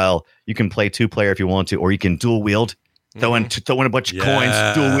little while. You can play 2-player if you want to, or you can dual wield. Throw in a bunch of coins,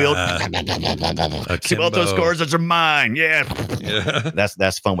 dual wield. Keep all those scores, those are mine. Yeah. That's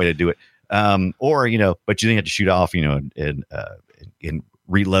a fun way to do it. Or, but you then have to shoot off, and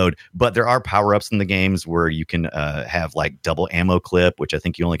reload. But there are power-ups in the games where you can have like double ammo clip, which I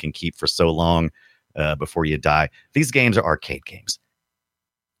think you only can keep for so long before you die. These games are arcade games.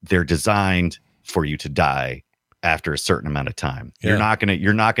 They're designed for you to die after a certain amount of time. You're not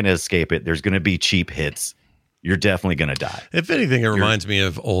gonna escape it. There's gonna be cheap hits. You're definitely gonna die. If anything, it reminds me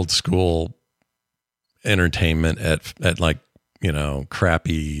of old school entertainment at like,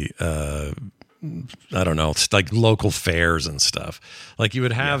 crappy I don't know, it's like local fairs and stuff. Like you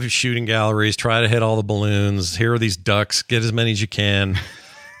would have shooting galleries, try to hit all the balloons. Here are these ducks, get as many as you can.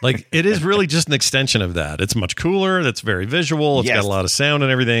 Like it is really just an extension of that. It's much cooler. It's very visual. It's got a lot of sound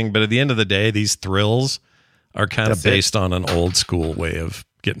and everything. But at the end of the day, these thrills are kind of based on an old school way of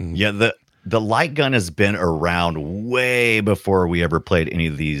getting. Yeah, the light gun has been around way before we ever played any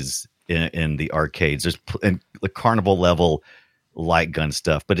of these in the arcades. There's the carnival level light gun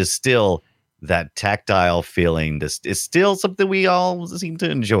stuff, but it's still that tactile feeling. This is still something we all seem to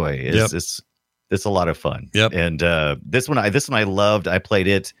enjoy. It's a lot of fun. Yep. And this one I loved. I played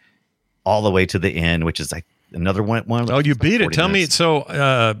it all the way to the end, which is another one. Oh, you beat it. Tell me. So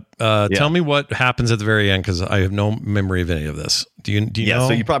tell me what happens at the very end, because I have no memory of any of this. Do you know?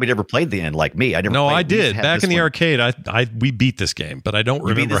 So you probably never played the end like me. I did. Back in the arcade, we beat this game, but I don't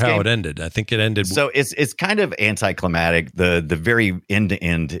remember how it ended. I think it ended. So it's kind of anticlimactic. The very end to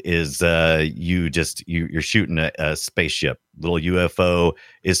end is you're shooting a spaceship. Little UFO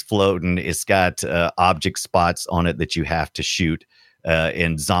is floating. It's got object spots on it that you have to shoot,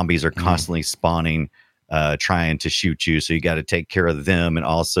 and zombies are constantly spawning, trying to shoot you. So you got to take care of them and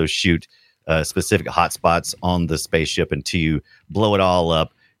also shoot specific hotspots on the spaceship until you blow it all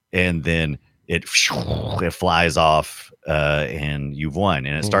up, and then it flies off, and you've won,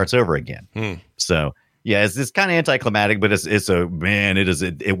 and it starts over again. So yeah, it's kind of anticlimactic, but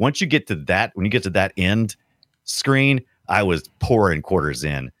once you get to that, when you get to that end screen, I was pouring quarters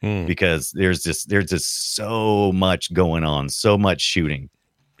in because there's just so much going on, so much shooting.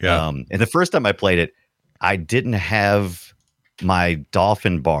 Yeah. And the first time I played it, I didn't have my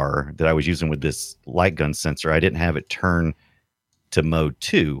dolphin bar that I was using with this light gun sensor. I didn't have it turn to mode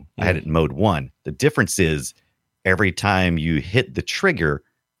 2. I had it in mode 1. The difference is every time you hit the trigger,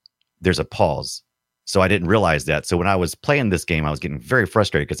 there's a pause. So I didn't realize that. So when I was playing this game, I was getting very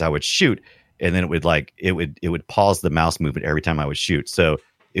frustrated because I would shoot, and then it would pause the mouse movement every time I would shoot. So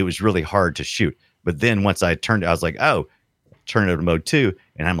it was really hard to shoot. But then once I turned it, I was like, oh, turn it to mode 2,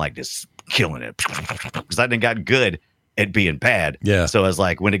 and I'm like just killing it because I didn't got good at being bad. Yeah. So I was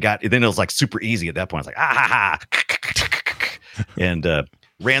like, then it was like super easy at that point. I was like, ah, ha, ha. And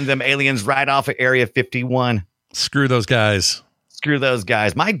ran them aliens right off of Area 51. Screw those guys.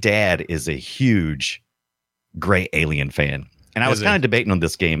 My dad is a huge Gray Alien fan. And I was kind of debating on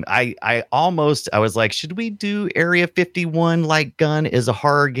this game. I was like, should we do Area 51 light gun as a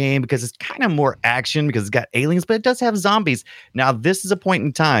horror game? Because it's kind of more action because it's got aliens, but it does have zombies. Now, this is a point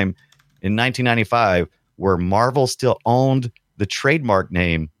in time in 1995 where Marvel still owned the trademark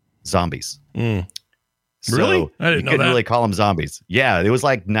name Zombies. Really? So I didn't know that. You couldn't really call them zombies. Yeah, it was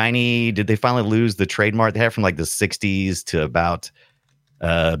like 90. Did they finally lose the trademark? They had from like the 60s to about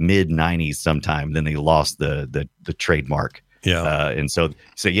mid 90s sometime. Then they lost the trademark. Yeah. And so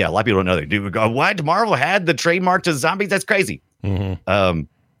yeah, a lot of people don't know that. Dude, what? Marvel had the trademark to zombies? That's crazy. Mm-hmm.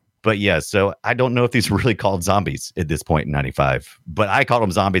 But yeah, so I don't know if these were really called zombies at this point in 95. But I called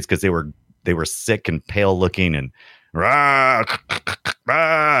them zombies because they were sick and pale looking and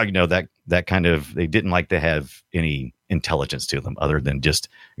that kind of, they didn't like to have any intelligence to them other than just,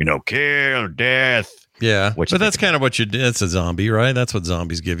 kill, death. Yeah. But that's kind of what it's a zombie, right? That's what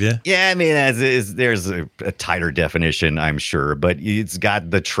zombies give you. Yeah. I mean, there's a tighter definition, I'm sure, but it's got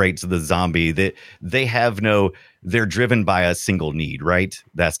the traits of the zombie that they're driven by a single need, right?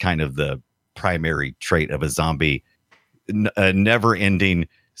 That's kind of the primary trait of a zombie. A never ending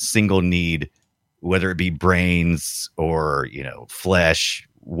single need, whether it be brains or, flesh,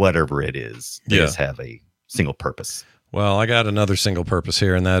 whatever it is, they just have a single purpose. Well, I got another single purpose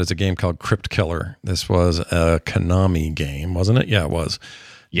here, and that is a game called Crypt Killer. This was a Konami game, wasn't it? Yeah, it was.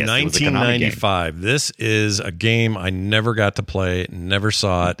 Yes, 1995. This is a game I never got to play, never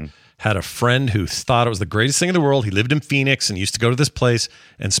saw it. Mm-hmm. Had a friend who thought it was the greatest thing in the world. He lived in Phoenix and used to go to this place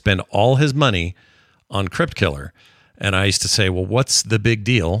and spend all his money on Crypt Killer. And I used to say, well, what's the big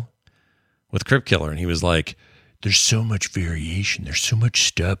deal with Crypt Killer? And he was like, there's so much variation. There's so much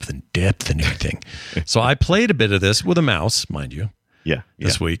stuff and depth and everything. So I played a bit of this with a mouse, mind you,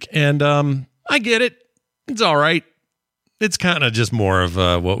 this week. And I get it. It's all right. It's kind of just more of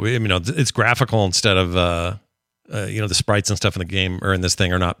it's graphical instead of, the sprites and stuff in the game or in this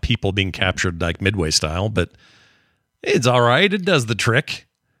thing are not people being captured like Midway style, but it's all right. It does the trick.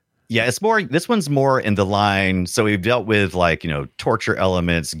 Yeah, this one's more in the line. So we've dealt with torture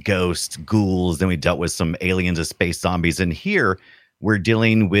elements, ghosts, ghouls. Then we dealt with some aliens and space zombies. And here we're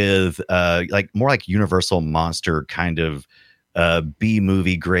dealing with more like Universal monster kind of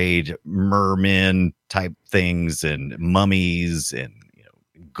B-movie grade mermen type things and mummies and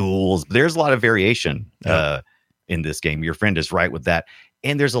ghouls. There's a lot of variation in this game. Your friend is right with that.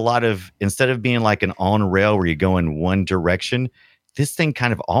 And there's a lot of, instead of being like an on rail where you go in one direction, this thing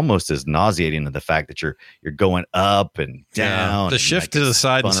kind of almost is nauseating in the fact that you're going up and down. The shift to the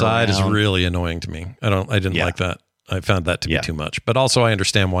side and side is really annoying to me. I didn't like that. I found that to be too much. But also I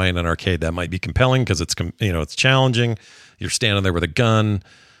understand why in an arcade that might be compelling because it's it's challenging. You're standing there with a gun.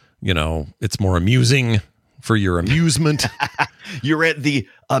 It's more amusing for your amusement. You're at the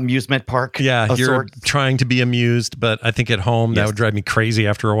amusement park. Yeah, you're trying to be amused, but I think at home that would drive me crazy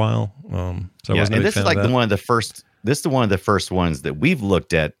after a while. So I wasn't and this is like one of the first. This is one of the first ones that we've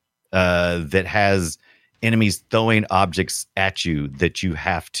looked at that has enemies throwing objects at you that you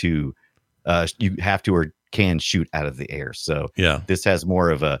have to or can shoot out of the air. So this has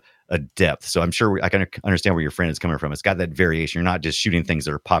more of a depth. So I'm sure I can understand where your friend is coming from. It's got that variation. You're not just shooting things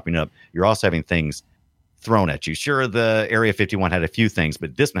that are popping up. You're also having things thrown at you. Sure, the Area 51 had a few things,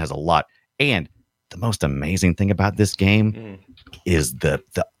 but this one has a lot. And the most amazing thing about this game is the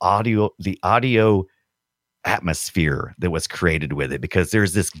audio atmosphere that was created with it, because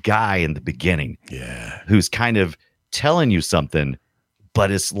there's this guy in the beginning who's kind of telling you something,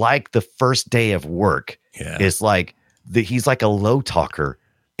 but it's like the first day of work. It's like he's like a low talker,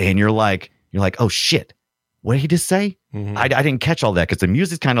 and you're like, oh shit, what did he just say? I didn't catch all that because the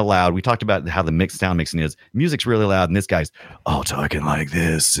music's kind of loud. We talked about how the sound mixing is. Music's really loud, and this guy's all talking like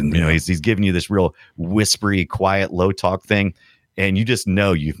this, and he's giving you this real whispery, quiet, low talk thing, and you just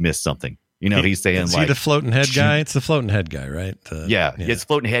know you've missed something. He's saying is he the floating head guy? It's the floating head guy, right? It's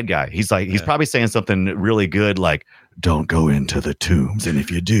floating head guy. He's like, he's probably saying something really good, like, don't go into the tombs, and if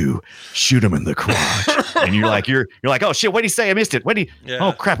you do, shoot him in the crotch. And you're like, oh shit, what did he say? I missed it.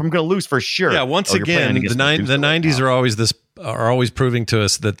 Oh crap, I'm gonna lose for sure. Yeah, once again, the 90s are always proving to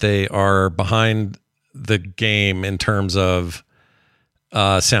us that they are behind the game in terms of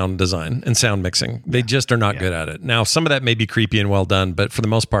sound design and sound mixing. They just are not good at it. Now, some of that may be creepy and well done, but for the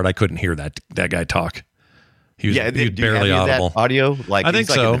most part, I couldn't hear that guy talk. He was barely audible. That audio, I think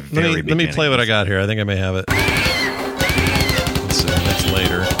so. Let me play what I got here. I think I may have it. Let's see. That's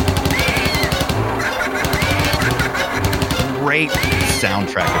later. Great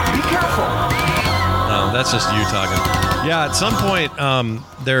soundtrack. Be careful. That's just you talking. Yeah, at some point,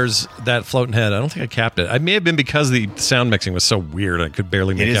 there's that floating head. I don't think I capped it. It may have been because the sound mixing was so weird. I could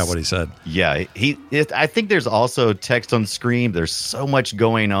barely make out what he said. Yeah, I think there's also text on screen. There's so much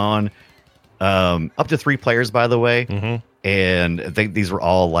going on. Up to 3 players, by the way. And I think these were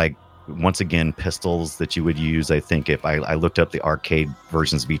all once again, pistols that you would use. I think if I looked up the arcade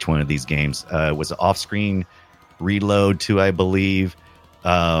versions of each one of these games, it was off-screen reload too, I believe.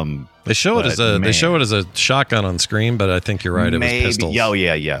 They show it as a shotgun on screen, but I think you're right. It was pistols.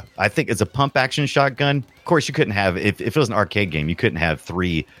 Yeah. I think it's a pump action shotgun. Of course, you couldn't have if it was an arcade game. You couldn't have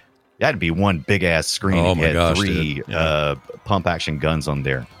 3. That'd be one big ass screen. Oh my gosh, 3 pump action guns on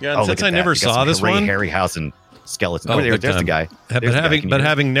there. Yeah, and since I never saw this one, Harryhausen skeleton. There's the guy.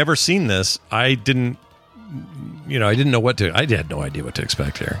 Having never seen this, I didn't. I didn't know what to. I had no idea what to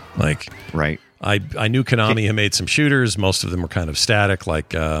expect here. Right. I knew Konami had made some shooters. Most of them were kind of static,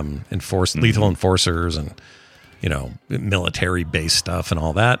 like Lethal Enforcers and military based stuff and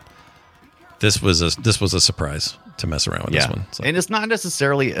all that. This was a surprise to mess around with this one. So. And it's not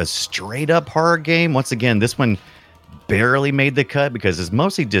necessarily a straight up horror game. Once again, this one barely made the cut because it's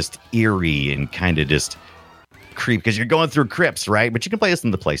mostly just eerie and kind of just creep because you're going through crypts, right? But you can play this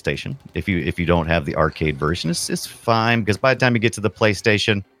on the PlayStation if you don't have the arcade version. It's fine because by the time you get to the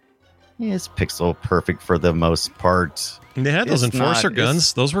PlayStation, it's pixel perfect for the most part. And they had those Enforcer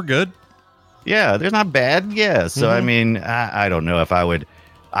guns. Those were good. Yeah, they're not bad. Yeah. So, I mean, I don't know if I would.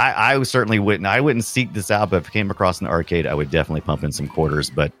 I certainly wouldn't. I wouldn't seek this out, but if it came across an arcade, I would definitely pump in some quarters.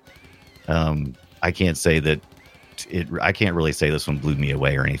 But I can't say that I can't really say this one blew me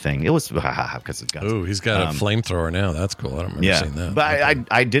away or anything. It was because it's got. Ooh, he's got a flamethrower now. That's cool. I don't remember seeing that. But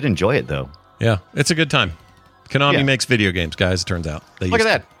I did enjoy it though. Yeah, it's a good time. Konami makes video games, guys. It turns out. Look at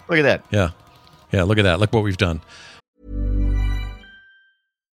that. Look at that. Yeah. Look at that. Look what we've done.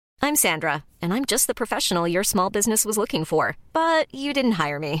 I'm Sandra, and I'm just the professional your small business was looking for. But you didn't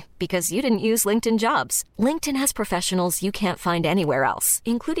hire me because you didn't use LinkedIn Jobs. LinkedIn has professionals you can't find anywhere else,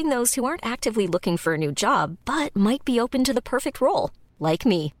 including those who aren't actively looking for a new job, but might be open to the perfect role, like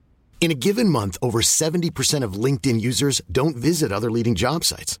me. In a given month, over 70% of LinkedIn users don't visit other leading job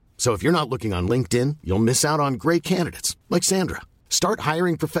sites. So if you're not looking on LinkedIn, you'll miss out on great candidates like Sandra. Start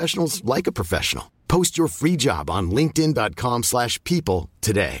hiring professionals like a professional. Post your free job on linkedin.com/people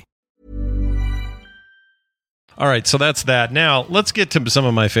today. All right, so that's that. Now, let's get to some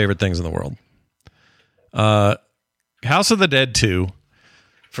of my favorite things in the world. House of the Dead 2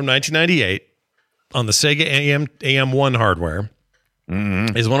 from 1998 on the Sega AM1 hardware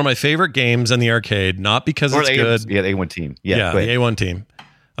is one of my favorite games in the arcade, not because it's good. Yeah, the A1 team. Yeah, the A1 team.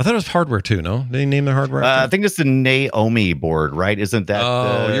 I thought it was hardware too, no? Did they name the hardware? I think it's the Naomi board, right? Isn't that?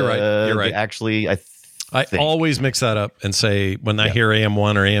 You're right. You're right. Actually, I always mix that up and say when I hear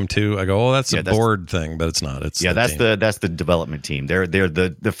AM1 or AM2, I go, "Oh, that's a board thing," but it's not. It's that's the development team. They're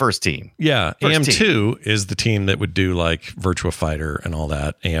the first team. Yeah, AM2 is the team that would do like Virtua Fighter and all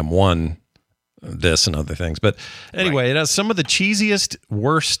that. AM1, this and other things. But anyway, it has some of the cheesiest,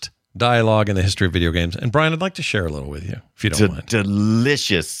 worst dialogue in the history of video games. And Brian, I'd like to share a little with you, if you don't mind.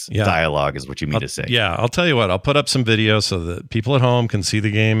 Delicious dialogue is what you mean to say. Yeah, I'll tell you what. I'll put up some videos so that people at home can see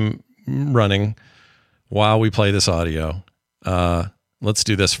the game running while we play this audio. Let's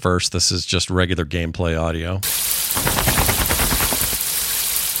do this first. This is just regular gameplay audio.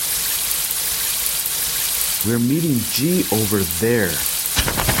 We're meeting G over there.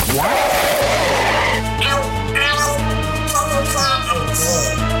 What?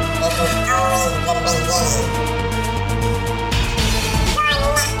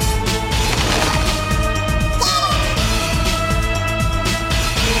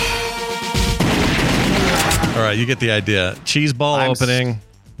 All right, you get the idea. Cheese ball opening.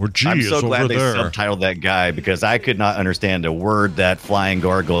 I'm so glad they subtitled that guy because I could not understand a word that flying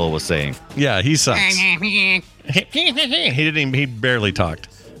gargoyle was saying. Yeah, he sucks. He barely talked.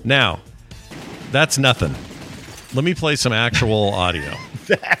 Now, that's nothing. Let me play some actual audio.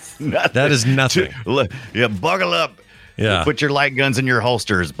 That's nothing. That is nothing. Yeah, buckle up. Yeah. Put your light guns in your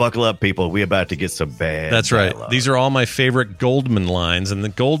holsters. Buckle up, people. We about to get some bad. That's right. dialogue. These are all my favorite Goldman lines, and the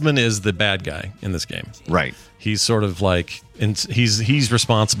Goldman is the bad guy in this game. Right. He's sort of like, he's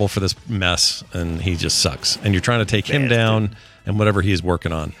responsible for this mess, and he just sucks. And you're trying to take him down and whatever he's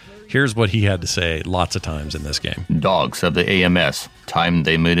working on. Here's what he had to say lots of times in this game. Dogs of the AMS. Time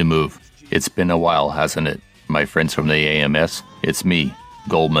they made a move. It's been a while, hasn't it? My friends from the AMS, it's me,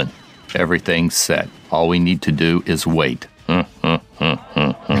 Goldman. Everything's set. All we need to do is wait.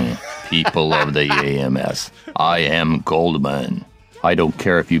 People of the AMS. I am Goldman. I don't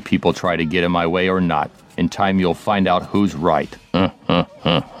care if you people try to get in my way or not. In time, you'll find out who's right.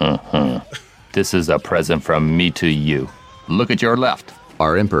 This is a present from me to you. Look at your left.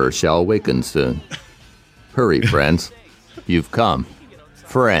 Our emperor shall awaken soon. Hurry, friends. You've come.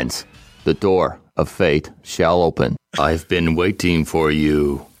 Friends, the door of fate shall open. I've been waiting for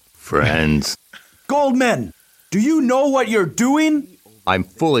you, friends. Goldman, do you know what you're doing? I'm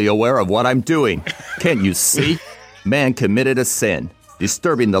fully aware of what I'm doing. Can't you see? Man committed a sin,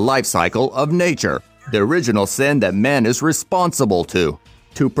 disturbing the life cycle of nature. The original sin that man is responsible to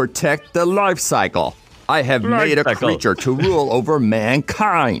protect the life cycle. I have made a creature to rule over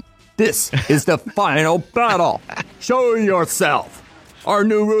mankind. This is the final battle. Show yourself. Our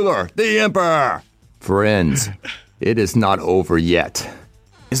new ruler, the Emperor. Friends, it is not over yet.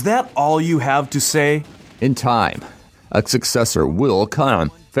 Is that all you have to say? In time, a successor will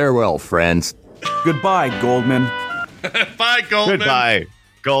come. Farewell, friends. Goodbye, Goldman. Bye, Goldman. Goodbye,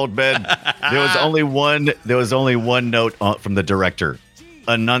 Goldman. There was only one note from the director.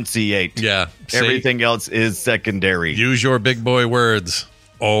 Enunciate. Yeah. Everything else is secondary. Use your big boy words.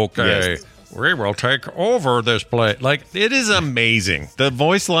 Okay. Yes. We will take over this place. Like, it is amazing. The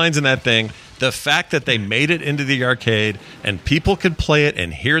voice lines in that thing, the fact that they made it into the arcade and people could play it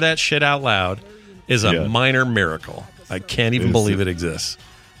and hear that shit out loud is a minor miracle. I can't even believe it exists.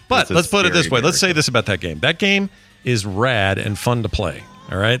 But let's put it this way. Let's say this about that game. That game is rad and fun to play.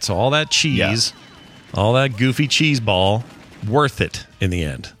 All right? So all that cheese, all that goofy cheese ball, worth it in the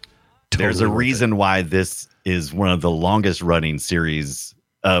end. There's a reason why this is one of the longest running series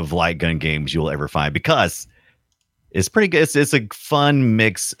of light gun games you'll ever find, because it's pretty good. It's a fun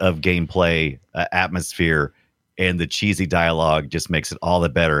mix of gameplay, atmosphere, and the cheesy dialogue just makes it all the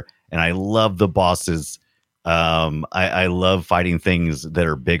better. And I love the bosses. I love fighting things that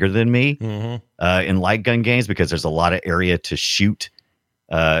are bigger than me in light gun games, because there's a lot of area to shoot.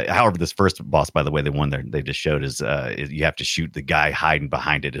 However, this first boss, by the way, the one they just showed is you have to shoot the guy hiding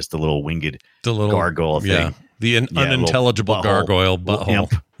behind it. It's the little winged gargoyle thing. Yeah, the unintelligible gargoyle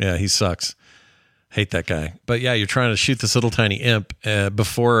butthole. Yeah, he sucks. Hate that guy. But yeah, you're trying to shoot this little tiny imp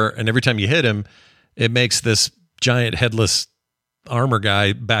before, and every time you hit him, it makes this giant headless armor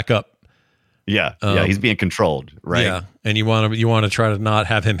guy back up. Yeah, he's being controlled, right? Yeah, and you want to try to not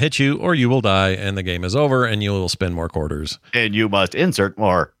have him hit you, or you will die, and the game is over, and you will spend more quarters. And you must insert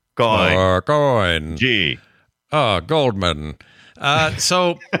more coin. More coin. G. Goldman.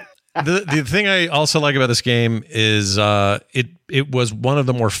 So the thing I also like about this game is it was one of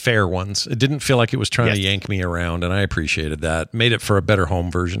the more fair ones. It didn't feel like it was trying to yank me around, and I appreciated that. Made it for a better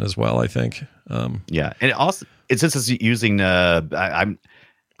home version as well, I think. Yeah, and it's just using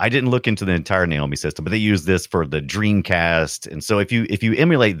I didn't look into the entire Naomi system, but they use this for the Dreamcast. And so if you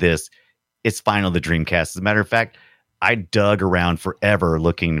emulate this, it's fine on the Dreamcast. As a matter of fact, I dug around forever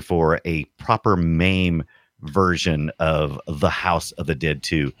looking for a proper MAME version of The House of the Dead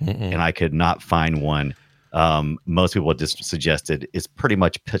 2, and I could not find one. Most people just suggested it's pretty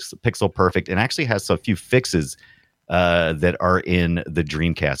much pixel perfect, and actually has a few fixes that are in the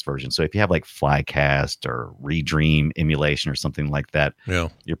Dreamcast version. So if you have like Flycast or Redream emulation or something like that,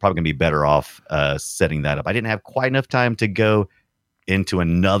 you're probably going to be better off setting that up. I didn't have quite enough time to go into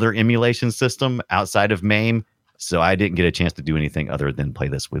another emulation system outside of MAME, so I didn't get a chance to do anything other than play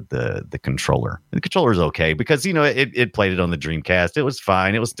this with the controller. And the controller is okay because, it played it on the Dreamcast. It was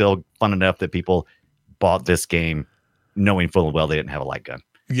fine. It was still fun enough that people bought this game knowing full and well they didn't have a light gun.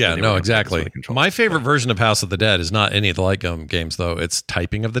 Yeah, no, exactly. My favorite version of House of the Dead is not any of the light gun games, though. It's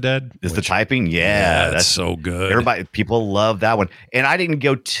Typing of the Dead. Is the Typing? Yeah, that's so good. People love that one. And I didn't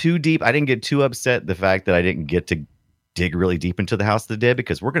go too deep. I didn't get too upset the fact that I didn't get to dig really deep into the House of the Dead,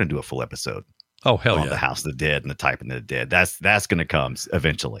 because we're going to do a full episode. Oh, hell on yeah. The House of the Dead and the Typing of the Dead. That's going to come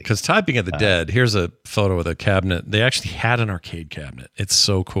eventually. Because Typing of the Dead, here's a photo of the cabinet. They actually had an arcade cabinet. It's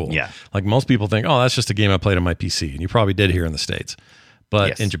so cool. Yeah. Like most people think, oh, that's just a game I played on my PC. And you probably did here in the States.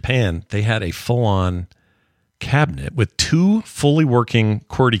 But in Japan, they had a full-on cabinet with 2 fully working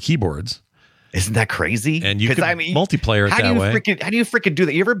QWERTY keyboards. Isn't that crazy? And you could multiplayer it that way. How do you freaking do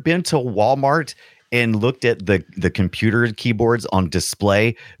that? You ever been to Walmart and looked at the computer keyboards on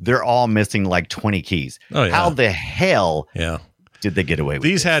display? They're all missing like 20 keys. Oh, yeah. How the hell did they get away with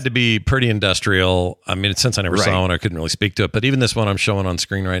these? This? Had to be pretty industrial. I mean, since I never saw one, I couldn't really speak to it. But even this one I'm showing on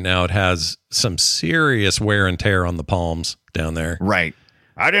screen right now, it has some serious wear and tear on the palms down there. Right.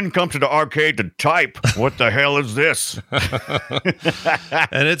 I didn't come to the arcade to type. What the hell is this?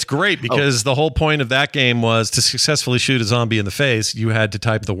 And it's great because the whole point of that game was to successfully shoot a zombie in the face, you had to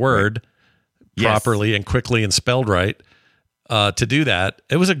type the word properly and quickly and spelled right. To do that,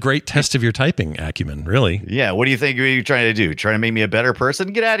 it was a great test of your typing acumen, really. Yeah. What do you think you're trying to do? Trying to make me a better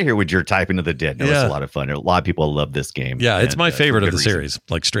person? Get out of here with your Typing of the Dead. No, it's a lot of fun. A lot of people love this game. Yeah, it's my favorite of the series,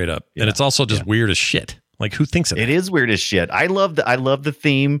 like straight up. Yeah. And it's also just weird as shit. Like, who thinks of it? It is weird as shit. I love the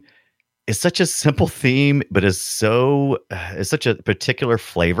theme. It's such a simple theme, but it's such a particular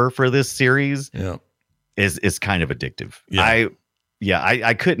flavor for this series. Yeah, is kind of addictive. Yeah.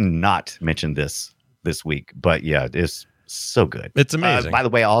 I couldn't not mention this week, but yeah, it's so good. It's amazing. By the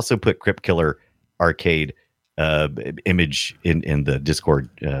way, I also put Crypt Killer Arcade image in the Discord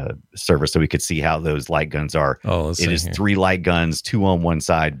server so we could see how those light guns are. It is 3 light guns, 2 on one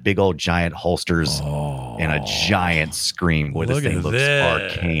side, big old giant holsters, and a giant screen. Boy, this thing looks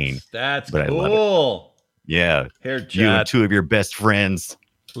arcane. That's but cool. I love it. Yeah. Here, you and 2 of your best friends.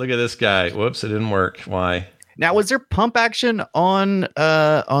 Look at this guy. Whoops, it didn't work. Why? Now, was there pump action on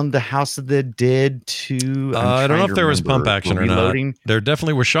the House of the Dead 2? I don't know if there was pump action or not. There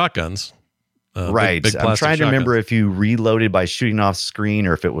definitely were shotguns. Right. Big I'm trying to remember shotguns. if you reloaded by shooting off screen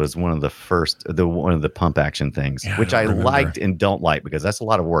or if it was one of the pump action things, which I liked and don't like because that's a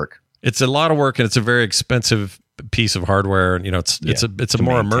lot of work. It's a lot of work and it's a very expensive piece of hardware. And, it's a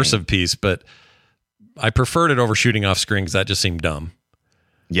more immersive piece, but I preferred it over shooting off screen because that just seemed dumb.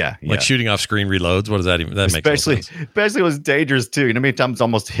 Yeah. Like shooting off screen reloads. What does that even? That makes no sense. Especially it was dangerous too. How many times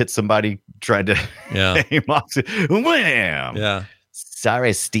almost hit somebody trying to aim off? Wham! Yeah.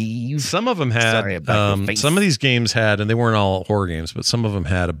 Sorry, Steve. Some of them had, Sorry about your face. some of these games had, and they weren't all horror games, but some of them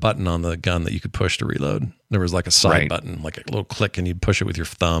had a button on the gun that you could push to reload. There was like a side button, like a little click, and you'd push it with your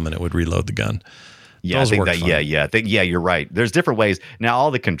thumb and it would reload the gun. Yeah, Those I think worked that. fine. Yeah, you're right. There's different ways. Now, all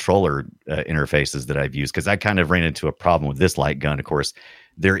the controller interfaces that I've used, because I kind of ran into a problem with this light gun. Of course,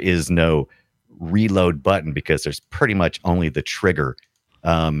 there is no reload button because there's pretty much only the trigger.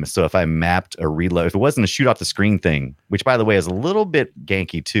 So if I mapped a reload, if it wasn't a shoot off the screen thing, which by the way is a little bit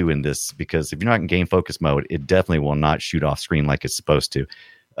ganky too in this, because if you're not in game focus mode, it definitely will not shoot off screen like it's supposed to.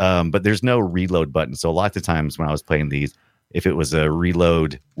 But there's no reload button. So lots of times when I was playing these, if it was a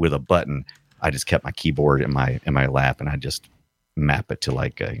reload with a button, I just kept my keyboard in my lap and I just map it to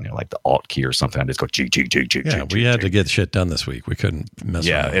like the Alt key or something. I just go G. Yeah, we had to get shit done this week. We couldn't mess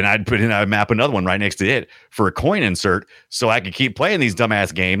around. And I'd map another one right next to it for a coin insert so I could keep playing these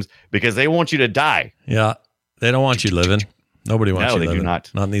dumbass games because they want you to die. Yeah, they don't want you living. Nobody wants you living. No, they do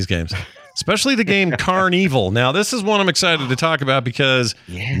not. Not in these games. Especially the game Carnival. Now, this is one I'm excited to talk about because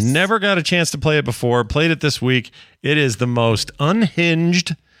never got a chance to play it before. Played it this week. It is the most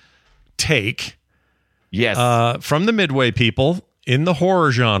unhinged take from the Midway people in the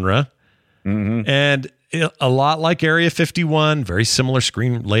horror genre. Mm-hmm. And a lot like Area 51, very similar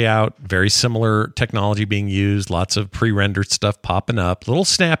screen layout, very similar technology being used, lots of pre-rendered stuff popping up, a little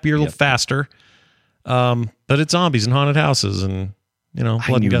snappier, a little faster. But it's zombies and haunted houses and, blood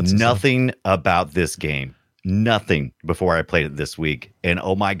I knew and guts. Nothing about this game. Nothing before I played it this week. And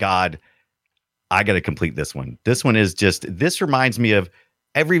oh my God, I got to complete this one. This one is this reminds me of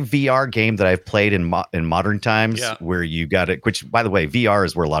every VR game that I've played in modern times where you got it, which by the way, VR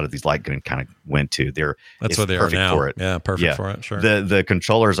is where a lot of these light gun kind of went to. That's what they are now. For it. Yeah, perfect for it. Sure. The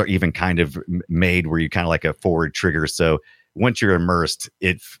controllers are even kind of made where you kind of like a forward trigger. So once you're immersed,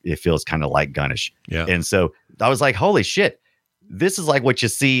 it feels kind of light gunnish. Yeah. And so I was like, holy shit, this is like what you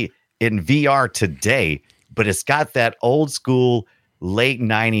see in VR today, but it's got that old school late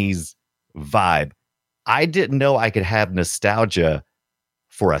 90s vibe. I didn't know I could have nostalgia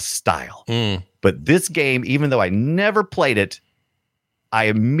for a style. But this game, even though I never played it, I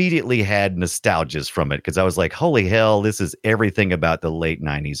immediately had nostalgias from it because I was like, holy hell, this is everything about the late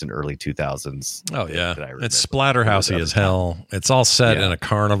 90s and early 2000s. Oh, yeah. It's splatterhousey as hell. It's all set in a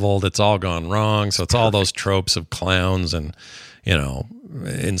carnival that's all gone wrong. So it's all those tropes of clowns and,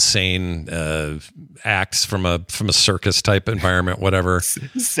 insane acts from a circus type environment, whatever.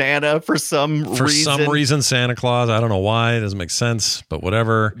 Santa for some reason, Santa Claus. I don't know why. It doesn't make sense, but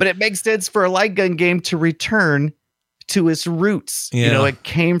whatever. But it makes sense for a light gun game to return to its roots. Yeah. It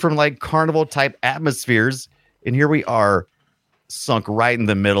came from like carnival type atmospheres, and here we are sunk right in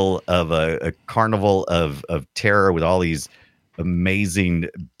the middle of a carnival of terror with all these amazing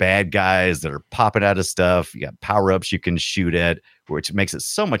bad guys that are popping out of stuff. You got power-ups you can shoot at, which makes it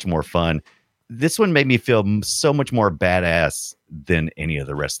so much more fun. This one made me feel so much more badass than any of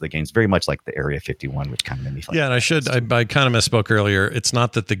the rest of the games. Very much like the Area 51, which kind of made me feel. Yeah, and I kind of misspoke earlier. It's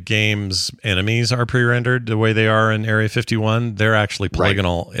not that the game's enemies are pre-rendered the way they are in Area 51. They're actually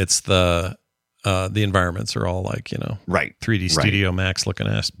polygonal. Right. It's the environments are all like, 3D Studio Max looking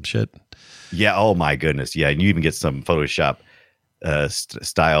ass shit. Yeah. Oh my goodness. Yeah. And you even get some Photoshop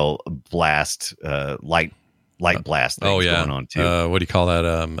style blast, light blast things going on too. What do you call that?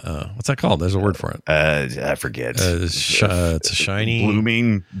 What's that called? There's a word for it. I forget. It's a shiny,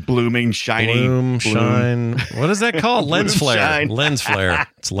 blooming, shiny, shine. What is that called? Lens flare. Shine. Lens flare.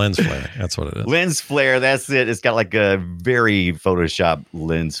 It's lens flare. That's what it is. Lens flare. That's it. It's got like a very Photoshop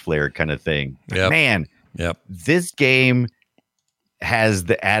lens flare kind of thing. Yep. Man. Yep. This game has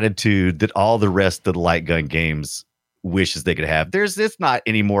the attitude that all the rest of the light gun games wishes they could have. It's not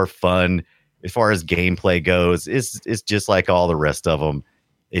any more fun as far as gameplay goes. It's just like all the rest of them.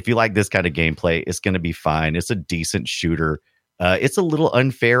 If you like this kind of gameplay, it's going to be fine. It's a decent shooter. It's a little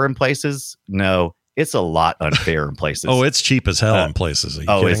unfair in places. No, it's a lot unfair in places. Oh, it's cheap as hell in places. Are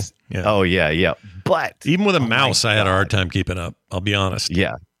you kidding? Oh yeah. But even with a mouse, I had a hard time keeping up. I'll be honest.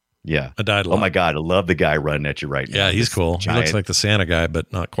 Yeah. I died a lot. Oh my God, I love the guy running at you right now. Yeah, he's cool. He looks like the Santa guy,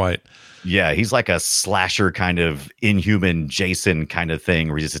 but not quite. Yeah, he's like a slasher kind of Inhuman Jason kind of thing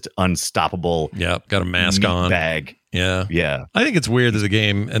where he's just unstoppable. Yeah, got a mask on. Bag. Yeah. I think it's weird that the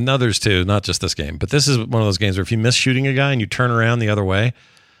game, and others too, not just this game, but this is one of those games where if you miss shooting a guy and you turn around the other way,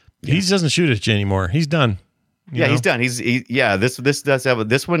 he doesn't shoot at you anymore. He's done. He's done. This does have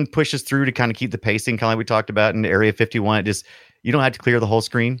this one pushes through to kind of keep the pacing, kind of like we talked about in Area 51. You don't have to clear the whole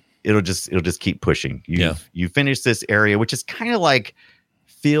screen. It'll just keep pushing. You finish this area, which is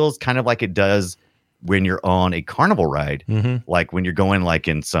feels kind of like it does when you're on a carnival ride, like when you're going like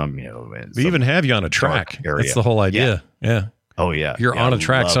in some, we even have you on a track. Area. That's the whole idea. Yeah. Oh yeah, you're on a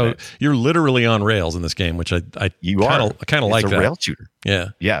track, so you're literally on rails in this game, which I kind of like that. Rail shooter.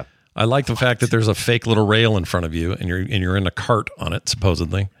 Yeah. I like the fact that there's a fake little rail in front of you, and you're in a cart on it,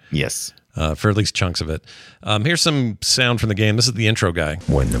 supposedly. Yes. For at least chunks of it. Here's some sound from the game. This is the intro guy.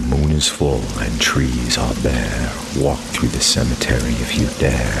 When the moon is full and trees are bare, walk through the cemetery if you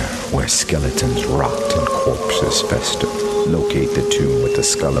dare, where skeletons rot and corpses fester. Locate the tomb with the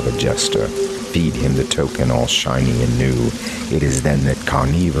skull of a jester. Feed him the token all shiny and new. It is then that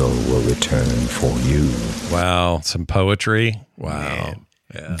Carnival will return for you. Wow, some poetry. Wow.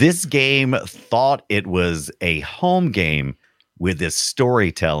 Yeah. This game thought it was a home game with this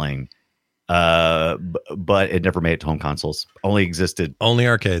storytelling, but it never made it to home consoles. Only existed. Only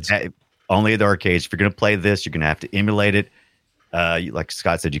arcades. Only the arcades. If you're going to play this, you're going to have to emulate it. Like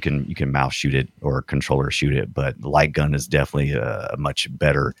Scott said, you can mouse shoot it or controller shoot it, but the light gun is definitely a much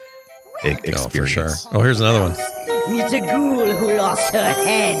better experience. Oh, for sure. Oh, here's another one. It's a ghoul who lost her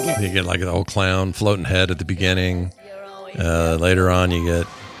head. You get like the old clown floating head at the beginning. Later on, you get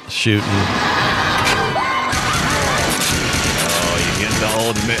shooting. Oh, you get the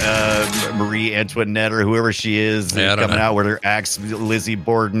old Marie Antoinette or whoever she is coming out with her axe, Lizzie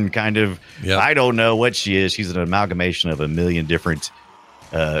Borden kind of. Yep. I don't know what she is. She's an amalgamation of a million different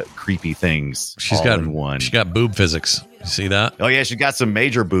creepy things. She's got boob physics. You see that? Oh yeah, she's got some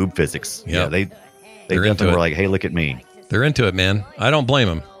major boob physics. Yep. Yeah, they definitely were like, hey, look at me. They're into it, man. I don't blame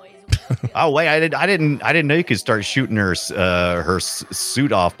them. Oh wait, I didn't know you could start shooting her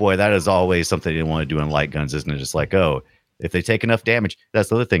suit off. Boy, that is always something you want to do in light guns, isn't it? Just like, oh, if they take enough damage, that's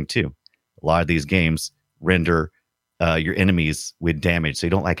the other thing too. A lot of these games render your enemies with damage, so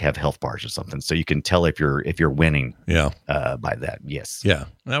you don't like have health bars or something, so you can tell if you're winning. Yeah, by that. Yes. Yeah,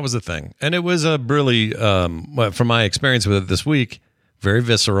 that was the thing, and it was a really, from my experience with it this week, very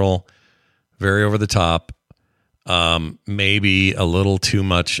visceral, very over the top. Maybe a little too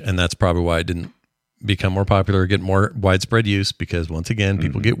much, and that's probably why it didn't become more popular or get more widespread use, because once again,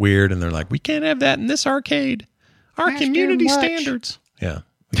 people get weird and they're like, we can't have that in this arcade. Our community standards. Yeah.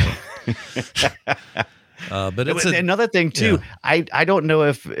 But it's another thing too. Yeah. I don't know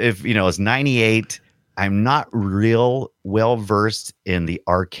if it's 98. I'm not real well versed in the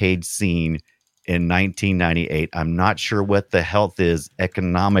arcade scene in 1998. I'm not sure what the health is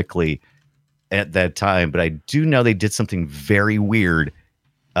economically at that time, but I do know they did something very weird,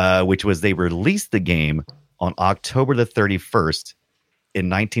 which was they released the game on October the 31st in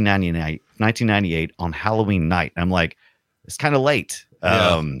 1998 on Halloween night. I'm like, it's kind of late.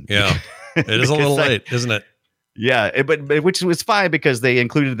 Yeah. It is a little late, isn't it? Yeah, but which was fine because they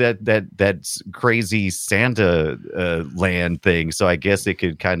included that crazy Santa land thing, so I guess it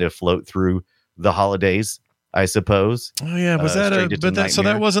could kind of float through the holidays, I suppose. Oh yeah, was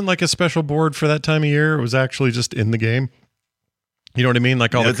that wasn't like a special board for that time of year? It was actually just in the game. You know what I mean?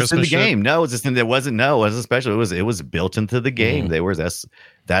 Like all the Christmas in the shit? game. No, it wasn't special. It was built into the game.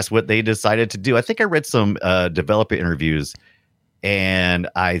 That's what they decided to do. I think I read some developer interviews, and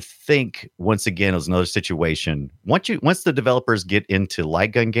I think once again it was another situation. Once the developers get into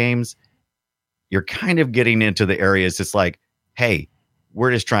light gun games, you're kind of getting into the areas. It's like, hey,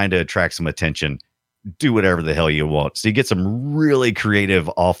 we're just trying to attract some attention. Do whatever the hell you want. So you get some really creative,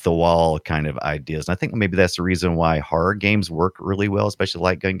 off the wall kind of ideas. And I think maybe that's the reason why horror games work really well, especially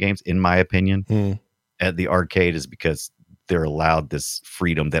light gun games, in my opinion, at the arcade, is because they're allowed this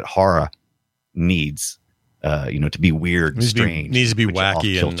freedom that horror needs, to be weird and strange. Needs to be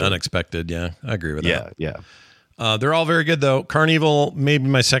wacky and unexpected. Yeah, I agree with that. Yeah. They're all very good, though. Carnival, maybe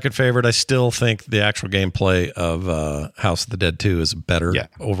my second favorite. I still think the actual gameplay of House of the Dead 2 is a better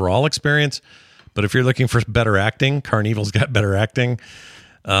overall experience. But if you're looking for better acting, Carnival's got better acting.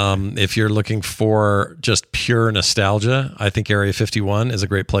 If you're looking for just pure nostalgia, I think Area 51 is a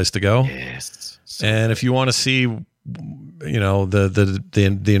great place to go. Yes. And if you want to see, the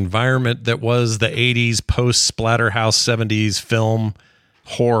environment that was the 80s post Splatterhouse 70s film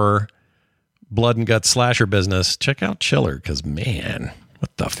horror, blood and guts slasher business, check out Chiller, because man,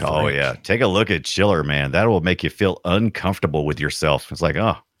 what the fuck? Oh yeah, take a look at Chiller, man. That will make you feel uncomfortable with yourself. It's like,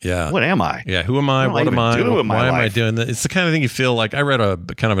 oh. Yeah. What am I? Yeah. Who am I? What am I? Why am I doing that? It's the kind of thing you feel like. I read a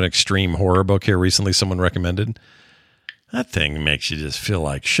kind of an extreme horror book here recently. Someone recommended. That thing makes you just feel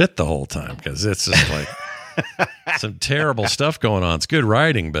like shit the whole time, because it's just like some terrible stuff going on. It's good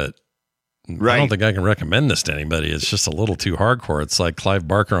writing, but I don't think I can recommend this to anybody. It's just a little too hardcore. It's like Clive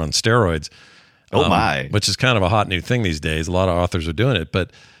Barker on steroids. Oh my! Which is kind of a hot new thing these days. A lot of authors are doing it,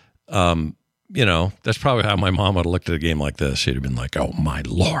 but that's probably how my mom would have looked at a game like this. She'd have been like, oh, my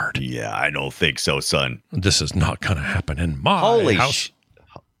Lord. Yeah, I don't think so, son. This is not going to happen in my house.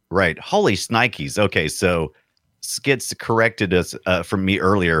 Right. Holy snikes. Okay, so Skits corrected us from me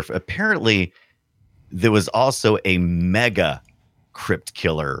earlier. Apparently, there was also a mega Crypt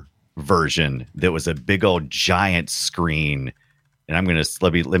Killer version that was a big old giant screen. And I'm gonna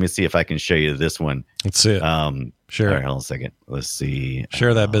let me see if I can show you this one. Let's see it. Sure. All right, hold on a second. Let's see.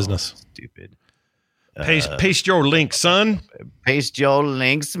 Share that business. Stupid. Paste your link, son. Paste your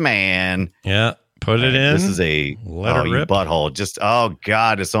links, man. Yeah. Put it in. This is a Let it you rip. butthole. Just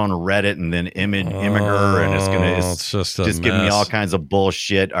God, it's on Reddit and then Imgur, and it's just giving me all kinds of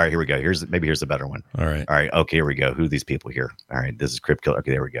bullshit. All right, here we go. Here's a better one. All right. Okay, here we go. Who are these people here? All right, this is Crypt Killer.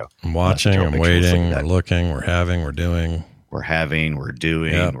 Okay, there we go. I'm watching. I'm waiting. We're looking. We're having. We're doing. We're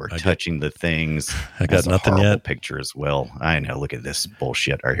doing. Yep, we're touching the things. I got nothing yet. Picture as well. I know. Look at this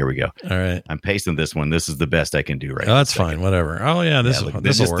bullshit. All right, here we go. All right. I'm pasting this one. This is the best I can do right now. Oh, that's fine. Whatever. Oh yeah, this will work.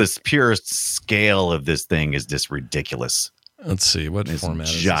 This purest scale of this thing is just ridiculous. Let's see what format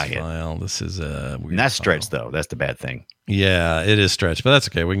is this file. This is a weird. And that's stretched though. That's the bad thing. Yeah, it is stretched, but that's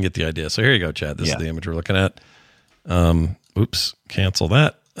okay. We can get the idea. So here you go, Chad. This is the image we're looking at. Oops, cancel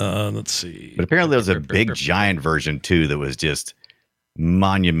that. Let's see. But apparently there was a big giant version too that was just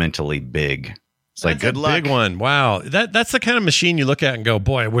monumentally big. It's like, good luck. Big one. Wow. That's the kind of machine you look at and go,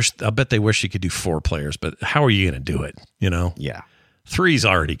 boy, I bet they wish you could do 4 players, but how are you going to do it? You know? Yeah. 3's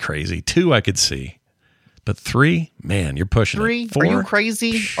already crazy. 2 I could see. But 3, man, you're pushing 3? it. 4? Are you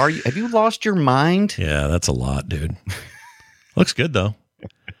crazy? Have you lost your mind? Yeah, that's a lot, dude. Looks good though.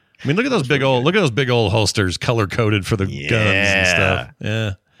 I mean, look at those big old holsters color coded for the guns and stuff.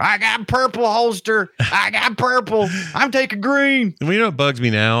 Yeah. I got purple holster. I got purple. I'm taking green. And you know what bugs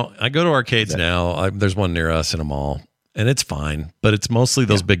me now? I go to arcades now. There's one near us in a mall, and it's fine, but it's mostly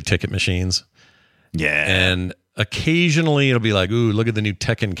those big ticket machines. Yeah. And occasionally it'll be like, ooh, look at the new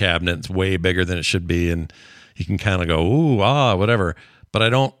Tekken cabinet. It's way bigger than it should be. And you can kind of go, ooh, whatever. But I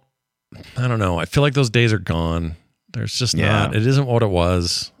don't know. I feel like those days are gone. There's just not. It isn't what it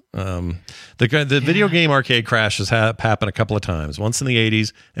was. The video game arcade crash has happened a couple of times. Once in the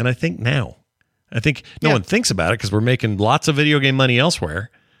 80s, and I think now. I think no one thinks about it because we're making lots of video game money elsewhere.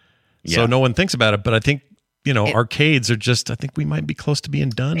 So no one thinks about it. But I think, arcades are just, I think we might be close to being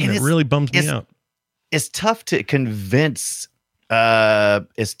done. And it really bums me out. It's tough to convince.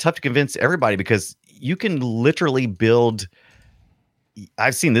 It's tough to convince everybody because you can literally build.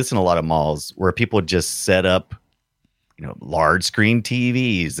 I've seen this in a lot of malls where people just set up large screen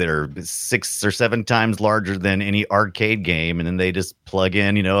TVs that are 6 or 7 times larger than any arcade game. And then they just plug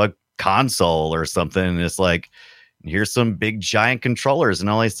in, a console or something. And it's like, here's some big giant controllers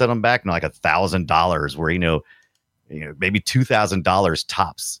and only set them back like $1,000 where, maybe $2,000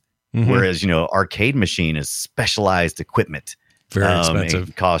 tops. Mm-hmm. Whereas, arcade machine is specialized equipment. Very expensive.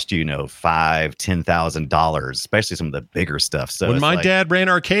 It cost you, $5,000, $10,000, especially some of the bigger stuff. So when my dad ran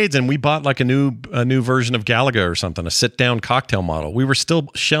arcades and we bought like a new version of Galaga or something, a sit down cocktail model, we were still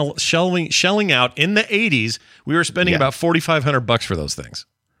shelling out in the 80s. We were spending about $4,500 for those things.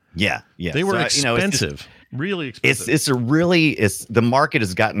 Yeah, they were expensive, really expensive. It's the market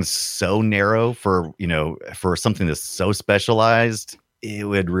has gotten so narrow for something that's so specialized. It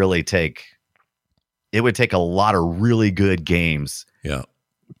would take a lot of really good games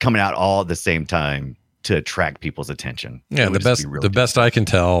coming out all at the same time to attract people's attention. Yeah, the best I can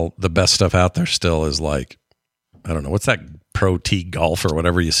tell, the best stuff out there still is like, I don't know, what's that Pro T Golf or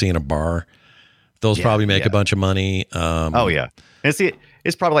whatever you see in a bar? Those probably make a bunch of money. And see,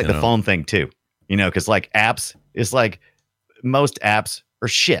 it's probably like the phone thing too, because like apps, it's like most apps are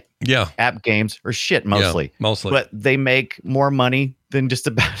shit. Yeah. App games are shit mostly. Yeah, mostly. But they make more money than just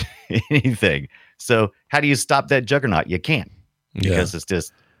about anything. So how do you stop that juggernaut? You can't, because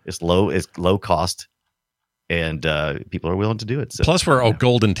it's low cost, and people are willing to do it. So, plus, we're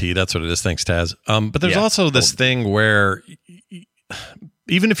Golden Tee. That's what it is. Thanks, Taz. But there's also this thing where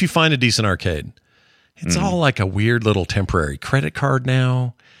even if you find a decent arcade, it's all like a weird little temporary credit card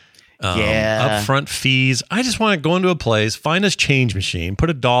now. Upfront fees. I just want to go into a place, find this change machine, put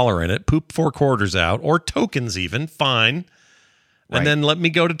 $1 in it, poop 4 quarters out, or tokens even, fine. And then let me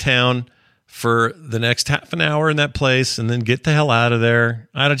go to town for the next half an hour in that place and then get the hell out of there.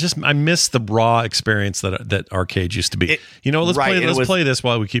 I miss the raw experience that arcades used to be. Let's play this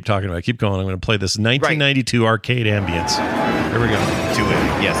while we keep talking about it. Keep going. I'm going to play this 1992 arcade ambience. Here we go. To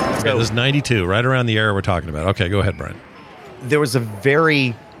it. Yes. So, this is 92, right around the era we're talking about. Okay, go ahead, Brian. There was a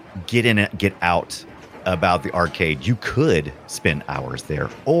very get in, get out about the arcade. You could spend hours there,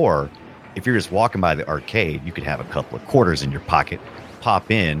 or if you're just walking by the arcade, you could have a couple of quarters in your pocket,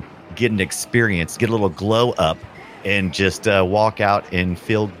 pop in, get an experience, get a little glow up, and just walk out and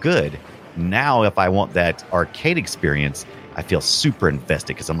feel good. Now, if I want that arcade experience, I feel super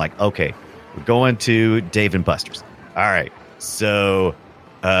invested because I'm like, okay, we're going to Dave and Buster's. All right. So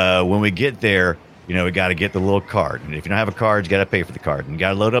when we get there, we got to get the little card. And if you don't have a card, you got to pay for the card. And you got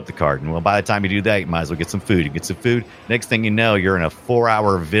to load up the card. And well, by the time you do that, you might as well get some food. You get some food. Next thing you know, you're in a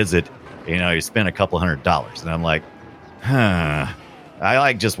 4-hour visit. You spend a couple $100. And I'm like, I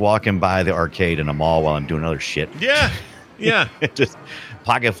like just walking by the arcade in a mall while I'm doing other shit. Yeah. Yeah. Just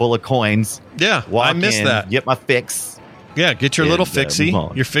pocket full of coins. Yeah. I miss that. Get my fix. Yeah. Get your little fixie,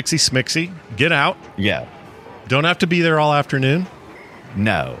 your fixie smixie. Get out. Yeah. Don't have to be there all afternoon.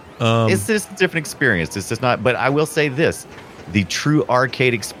 No. It's just a different experience. It's just not. But I will say this. The true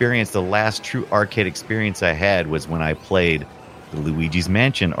arcade experience, the last true arcade experience I had was when I played the Luigi's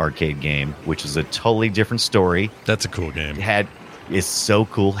Mansion arcade game, which is a totally different story. That's a cool game. It's so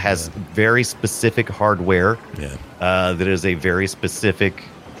cool. Has very specific hardware. Yeah. That is a very specific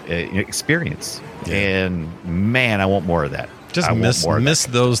experience. Yeah. And man, I want more of that. I miss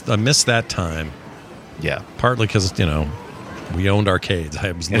that time. Yeah. Partly because we owned arcades.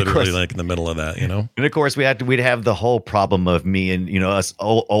 I was literally in the middle of that, And of course, we'd have the whole problem of me and us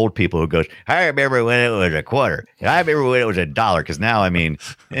old people who goes, I remember when it was a quarter, and I remember when it was $1. Because now,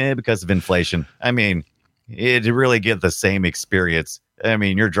 because of inflation, it really get the same experience.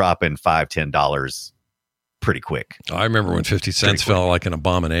 You're dropping $5-10 pretty quick. I remember when 50 cents felt like an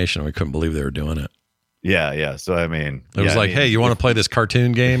abomination. We couldn't believe they were doing it. Yeah. So it was hey, you want to play this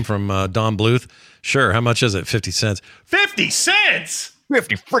cartoon game from Don Bluth? Sure. How much is it? 50 cents. 50 cents?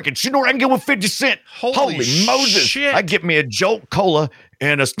 50 freaking shit. You know what I can get with 50 cents? Holy Moses. Shit. I get me a Jolt Cola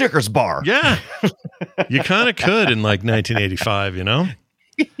and a Snickers bar. Yeah. You kind of could in 1985,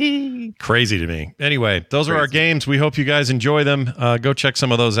 Crazy to me. Anyway, those are our games. We hope you guys enjoy them. Go check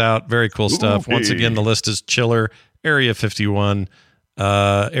some of those out. Very cool stuff. Once again, the list is Chiller, Area 51,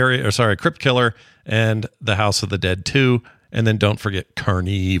 Crypt Killer, and The House of the Dead 2. And then don't forget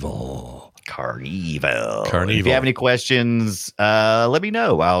Carnival. If you have any questions, let me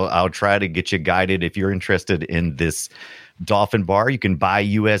know. I'll try to get you guided. If you're interested in this Dolphin bar, you can buy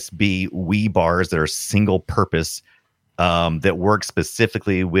USB Wii bars that are single purpose that work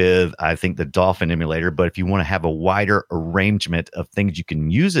specifically with, I think, the Dolphin emulator. But if you want to have a wider arrangement of things you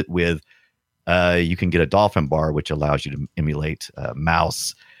can use it with, you can get a Dolphin bar, which allows you to emulate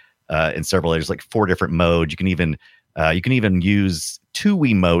mouse in several layers, like 4 different modes. You can even use 2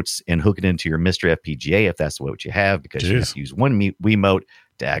 Wiimotes and hook it into your Mr. FPGA if that's what you have, because you have to use one Wiimote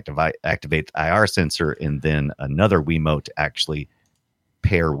to activate the IR sensor, and then another Wiimote to actually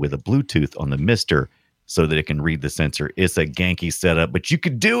pair with a Bluetooth on the Mister so that it can read the sensor. It's a ganky setup, but you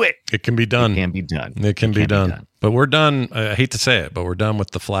could do it. It can be done. It can be done. It can be done. But we're done. I hate to say it, but we're done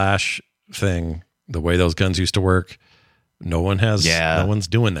with the flash thing, the way those guns used to work. No one's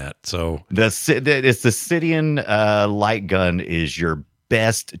doing that. So it's the Cydian light gun is your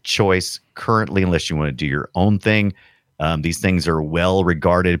best choice currently, unless you want to do your own thing. These things are well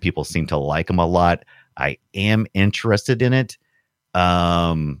regarded. People seem to like them a lot. I am interested in it.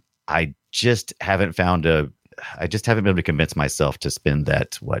 I just haven't been able to convince myself to spend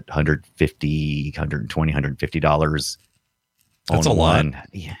that $150, $120, $150. That's a lot.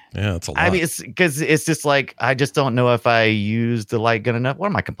 Yeah, that's a lot. It's because it's just like, I just don't know if I use the light gun enough. What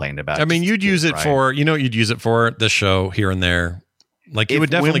am I complaining about? You'd use it for, you'd use it for the show here and there. Like, you would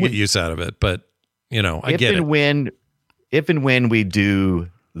definitely get use out of it. But, I get it. If and when we do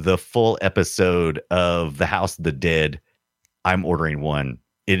the full episode of The House of the Dead, I'm ordering one.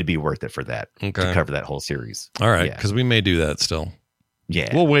 It'd be worth it for that, to cover that whole series. All right, because we may do that still.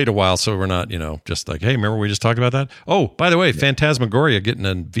 Yeah. We'll wait a while so we're not, just like, hey, remember we just talked about that? Oh, by the way, Phantasmagoria getting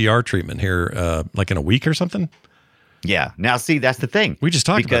a VR treatment here like in a week or something. Yeah. Now, see, that's the thing. We just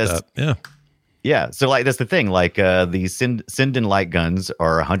talked about that. Yeah. Yeah. So, that's the thing. Like, the Sinden light guns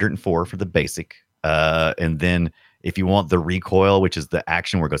are $104 for the basic. And then if you want the recoil, which is the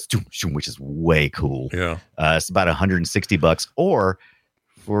action where it goes, which is way cool. Yeah. It's about $160. Or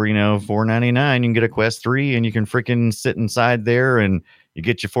for, $4.99, you can get a Quest 3 and you can freaking sit inside there and you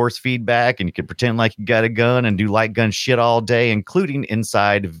get your force feedback and you can pretend like you got a gun and do light gun shit all day, including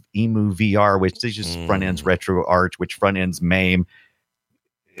inside of Emu VR, which is just front ends RetroArch, which front ends MAME.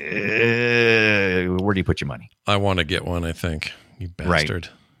 Where do you put your money? I want to get one, I think. You bastard.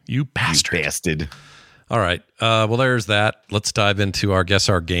 Right. You bastard. All right. Well, there's that. Let's dive into our Guess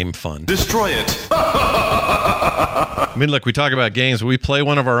Our Game fun. Destroy it. Look, we talk about games, but we play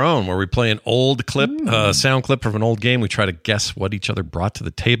one of our own where we play an old clip, sound clip from an old game. We try to guess what each other brought to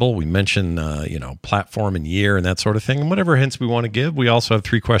the table. We mention, platform and year and that sort of thing. And whatever hints we want to give, we also have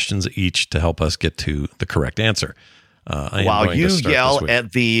 3 questions each to help us get to the correct answer. While you yell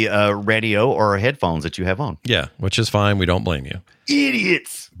at the radio or headphones that you have on. Yeah, which is fine. We don't blame you.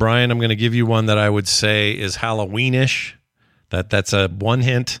 Idiots. Brian, I'm going to give you one that I would say is Halloweenish. That's a one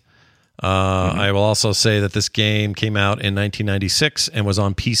hint. I will also say that this game came out in 1996 and was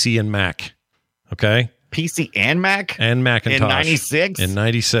on PC and Mac. Okay? PC and Mac? And Macintosh. In 96? In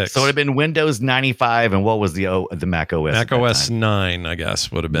 96. So it would have been Windows 95, and what was the Mac OS? Mac OS 9, I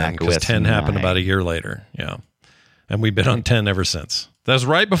guess, would have been, because 10 happened about a year later. Yeah. And we've been on 10 ever since. That was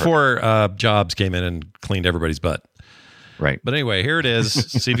right before Jobs came in and cleaned everybody's butt. Right. But anyway, here it is.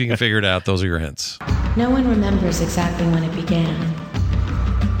 See if you can figure it out. Those are your hints. No one remembers exactly when it began,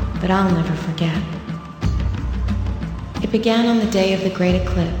 but I'll never forget. It began on the day of the great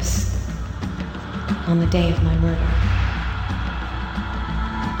eclipse, on the day of my murder.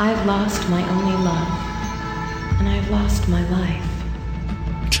 I've lost my only love, and I've lost my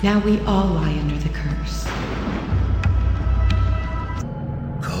life. Now we all lie under the curse.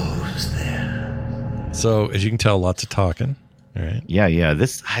 Goes there. So, as you can tell, lots of talking. All right. Yeah.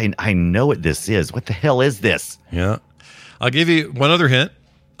 This I know what this is. What the hell is this? Yeah. I'll give you one other hint,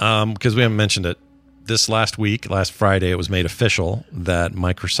 because we haven't mentioned it. This last Friday, it was made official that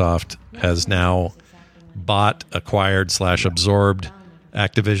Microsoft has now bought, acquired / absorbed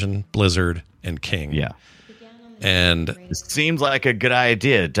Activision, Blizzard, and King. Yeah. And it seems like a good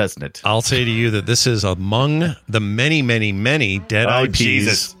idea, doesn't it? I'll say to you that this is among the many, many, many dead IPs.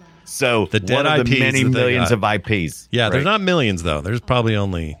 Jesus. So the dead one of the IPs many millions of IPs. Yeah, right? There's not millions, though. There's probably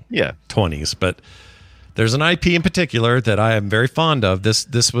only 20s. But there's an IP in particular that I am very fond of.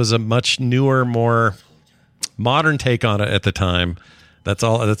 This was a much newer, more modern take on it at the time. That's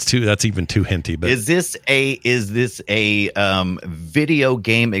all. That's even too hinty. But is this a video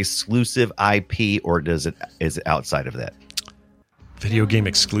game exclusive IP, or is it outside of that? Video game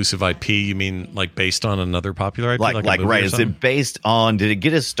exclusive IP? You mean like based on another popular IP? Like right? Is it based on? Did it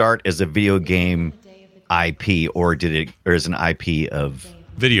get a start as a video game IP, or is an IP of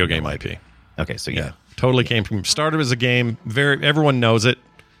video game IP? Okay, so yeah, totally came from started as a game. Everyone knows it.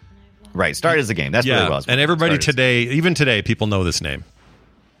 Right, started as a game. That's what it was. And everybody today, even today, people know this name,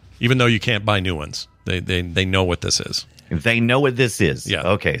 even though you can't buy new ones. They know what this is. They know what this is. Yeah.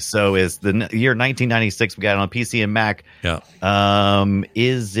 Okay. So is the year 1996? We got it on PC and Mac. Yeah.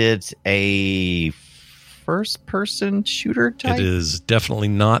 Is it a first-person shooter type? It is definitely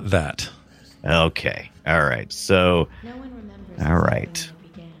not that. Okay. All right. So. All right.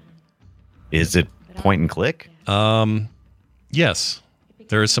 Is it point and click? Yes.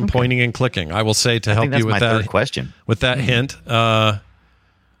 There is some pointing and clicking. I will say to help you with that third question. With that hint. Well,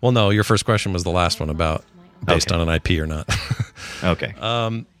 no, your first question was the last one about based on an IP or not. Okay.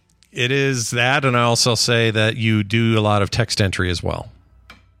 It is that, and I also say that you do a lot of text entry as well.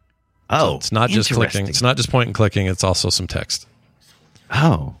 Oh, so it's not just clicking. It's not just point and clicking. It's also some text.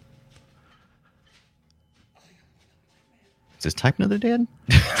 Oh. Is this Typing of the Dead?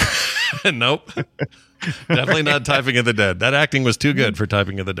 Nope. Definitely not Typing of the Dead. That acting was too good for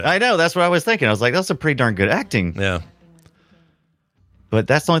Typing of the Dead. I know. That's what I was thinking. I was like, that's a pretty darn good acting. Yeah. But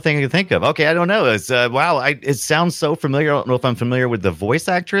that's the only thing I can think of. Okay, I don't know. It's wow. It sounds so familiar. I don't know if I'm familiar with the voice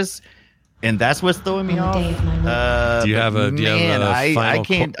actress, and that's what's throwing me off. Do you have a I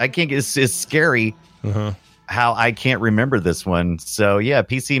can't get. It's scary how I can't remember this one. So yeah,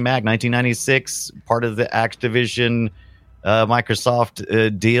 PC Mac 1996, part of the Activision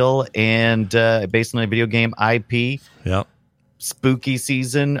Microsoft deal, and based on a video game IP. Yep. Spooky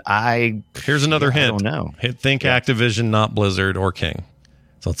season. Here's another hint. I don't know. Think Activision, not Blizzard or King.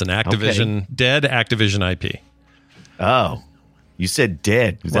 So it's an Activision, dead Activision IP. Oh, you said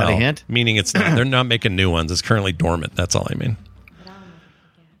dead. Is that a hint? Meaning it's not, they're not making new ones. It's currently dormant. That's all I mean.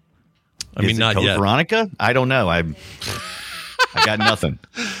 Not Code yet. Veronica? I don't know. I got nothing.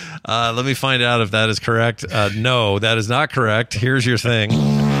 Let me find out if that is correct. No, that is not correct. Here's your thing.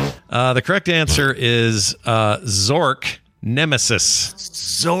 The correct answer is Zork Nemesis.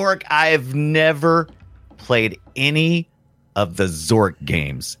 Zork. I've never played any of the Zork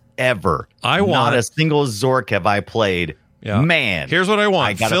games ever. Not a single Zork have I played. Yeah. Man, here's what I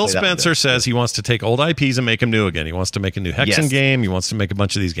want. Phil Spencer says he wants to take old IPs and make them new again. He wants to make a new Hexen game. He wants to make a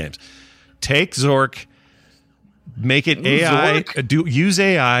bunch of these games. Take Zork, make it AI, use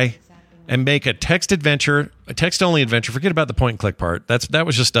AI, and make a text adventure, a text-only adventure. Forget about the point-and-click part. That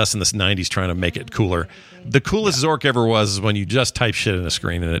was just us in the 90s trying to make it cooler. The coolest Zork ever was when you just type shit in a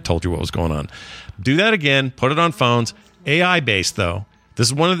screen and it told you what was going on. Do that again. Put it on phones. AI-based, though. This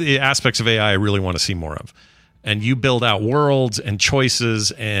is one of the aspects of AI I really want to see more of. And you build out worlds and choices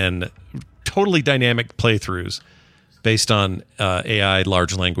and totally dynamic playthroughs based on AI,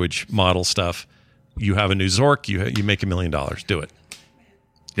 large language model stuff. you have a new Zork. You make $1 million. Do it.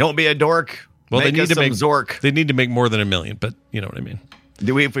 Don't be a dork. Well, Make they need us to some make Zork. They need to make more than $1 million, but you know what I mean.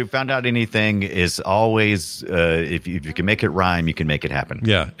 If we found out anything, is always if you can make it rhyme, you can make it happen.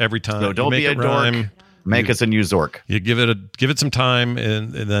 Yeah, every time. So don't be a dork. Make us a new Zork. You give it some time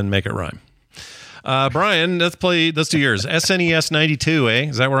and then make it rhyme. Brian, let's do yours. SNES 92, eh?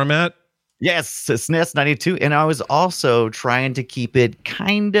 Is that where I'm at? Yes, SNES 92, and I was also trying to keep it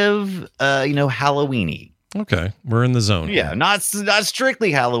kind of Halloween-y. Okay, we're in the zone. Yeah, not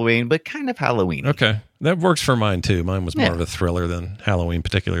strictly Halloween, but kind of Halloween. Okay, that works for mine too. Mine was more of a thriller than Halloween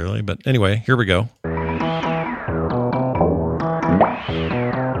particularly. But anyway, here we go.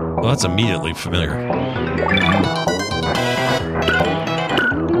 Well, that's immediately familiar.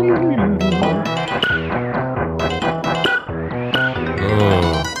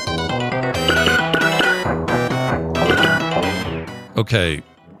 Oh. Okay,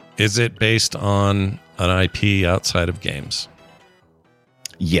 is it based on an IP outside of games?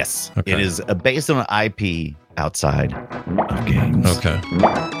 Yes, okay. It is based on an IP outside of games. Okay.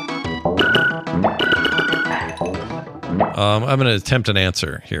 I'm going to attempt an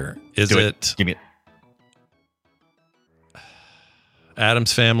answer here. Is it? Give me it.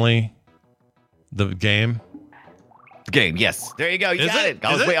 Addams Family, the game? Game, yes. There you go. You got it.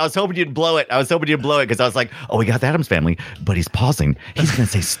 I was hoping you'd blow it. Because I was like, oh, we got the Addams Family, but he's pausing. He's going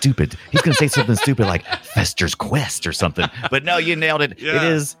to say stupid. He's going to say something stupid like Fester's Quest or something. But no, you nailed it. Yeah.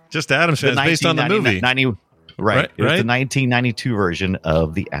 It is just Addams Family. It's based on the movie. Right. It's the 1992 version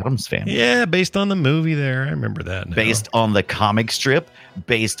of the Addams Family. Yeah, based on the movie there. I remember that now. Based on the comic strip,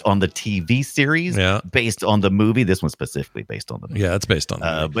 based on the TV series, based on the movie. This one's specifically based on the movie. Yeah, it's based on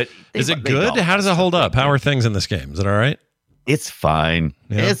the movie. But is it good? How does it hold up? How are things in this game? Is it all right? It's fine.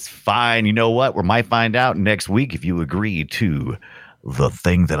 Yeah. It's fine. You know what? We might find out next week if you agree to the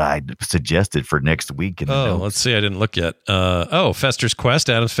thing that I suggested for next week. Let's see. I didn't look yet. Fester's Quest,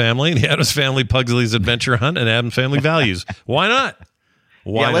 Addams Family, the Addams Family Pugsley's Adventure Hunt, and Addams Family Values. Why not?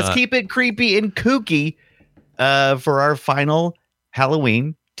 Let's keep it creepy and kooky for our final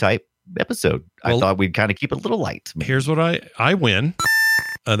Halloween type episode. I thought we'd kind of keep it a little light. Here's what I win.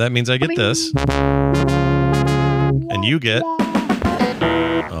 That means I get this. And you get...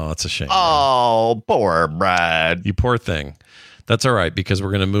 Oh, it's a shame. Oh, poor Brad. You poor thing. That's all right, because we're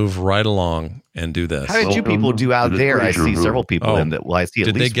going to move right along and do this. How did you people do out there? I see several people in that. Well, I see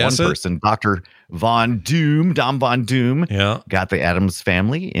at least one person. Dr. Dom Von Doom, got the Addams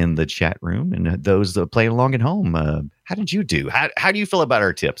Family in the chat room, and those playing along at home. How did you do? How do you feel about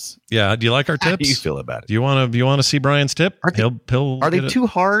our tips? Yeah, do you like our tips? How do you feel about it? Do you want to see Brian's tip? Are they too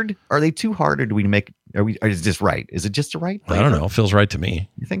hard? Are they too hard, or do we make? Or is it just right? Is it just the right? I don't know. It feels right to me.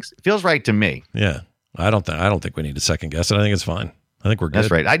 You think so? It feels right to me? Yeah. I don't think we need to second guess it. I think it's fine. I think we're good.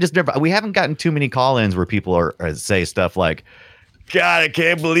 That's right. We haven't gotten too many call-ins where people say stuff like, God, I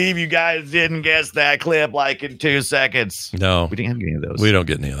can't believe you guys didn't guess that clip like in 2 seconds. No. We didn't have any of those. We don't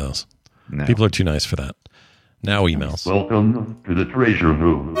get any of those. No. People are too nice for that. Now emails. Welcome to the treasure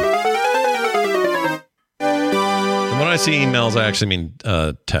room. And when I see emails, I actually mean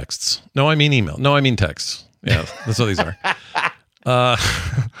texts. No, I mean email. No, I mean texts. Yeah, that's what these are. I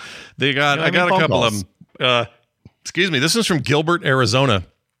got a couple of them. Excuse me. This is from Gilbert, Arizona.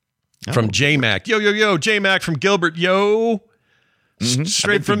 From J-Mac. Yo, J-Mac from Gilbert. Yo.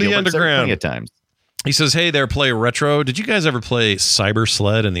 Straight from the underground. Plenty of times. He says, hey there, Play Retro. Did you guys ever play Cyber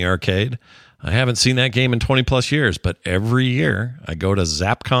Sled in the arcade? I haven't seen that game in 20 plus years, but every year I go to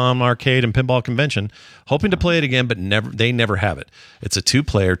Zapcom Arcade and Pinball Convention hoping to play it again, but they never have it. It's a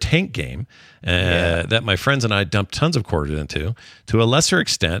 2-player tank game that my friends and I dumped tons of quarters into. To a lesser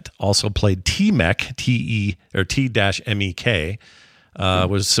extent, also played T-Mech, T-MEK,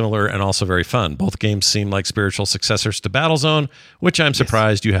 was similar and also very fun. Both games seem like spiritual successors to Battlezone, which I'm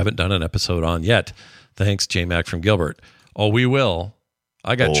surprised you haven't done an episode on yet. Thanks, J-Mac from Gilbert. Oh, we will.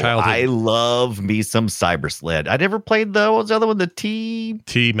 I got childhood. I love me some Cyber Sled. I never played what was the other one? The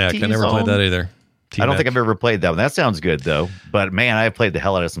T-Mech. I never played that either. I don't think I've ever played that one. That sounds good though. But man, I've played the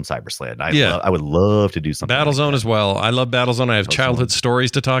hell out of some Cyber Sled. I would love to do something. Battlezone as well. I love Battlezone. I have childhood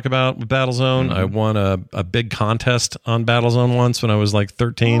stories to talk about with Battlezone. Mm-hmm. I won a big contest on Battlezone once when I was like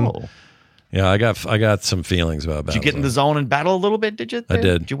 13. Oh. Yeah, I got some feelings about Battlezone. Did you get in the zone and battle a little bit? Did you? I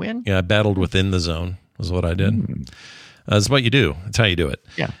did. Did you win? Yeah, I battled within the zone. Was what I did. That's what you do. That's how you do it.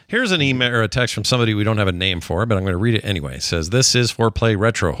 Yeah. Here's an email or a text from somebody we don't have a name for, but I'm going to read it anyway. It says, this is for Play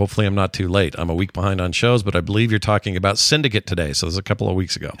Retro. Hopefully I'm not too late. I'm a week behind on shows, but I believe you're talking about Syndicate today. So this is a couple of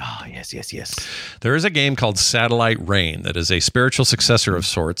weeks ago. Oh, yes. There is a game called Satellite Rain that is a spiritual successor of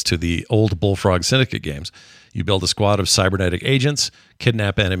sorts to the old Bullfrog Syndicate games. You build a squad of cybernetic agents,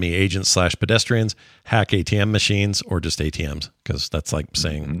 kidnap enemy agents / pedestrians, hack ATM machines, or just ATMs, because that's like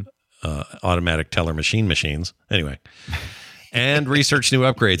saying automatic teller machines. Anyway, and research new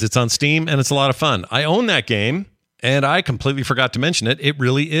upgrades. It's on Steam, and it's a lot of fun. I own that game, and I completely forgot to mention it. It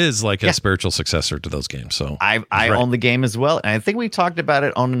really is like a spiritual successor to those games. So I own the game as well, and I think we talked about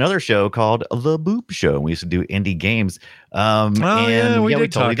it on another show called The Boop Show. We used to do indie games. We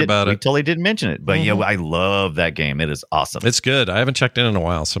did talk about it. We totally didn't mention it, but I love that game. It is awesome. It's good. I haven't checked in a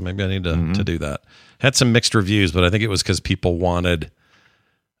while, so maybe I need to do that. Had some mixed reviews, but I think it was because people wanted.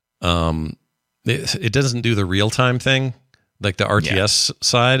 It doesn't do the real time thing like the RTS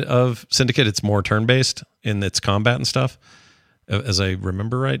side of Syndicate. It's more turn based in its combat and stuff, as I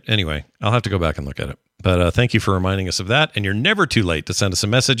remember right. Anyway, I'll have to go back and look at it. But thank you for reminding us of that. And you're never too late to send us a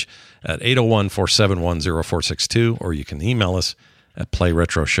message at 801-471-0462, or you can email us at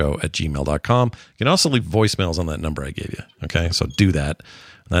playretroshow@gmail.com. You can also leave voicemails on that number I gave you. Okay, so do that.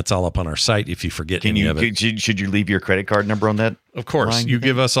 That's all up on our site if you forget any of it. Should you leave your credit card number on that? Of course. line, you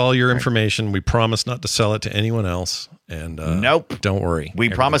give us all your information. We promise not to sell it to anyone else. And nope. Don't worry. We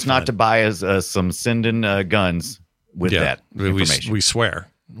promise not to buy some Sinden guns with that information. We swear.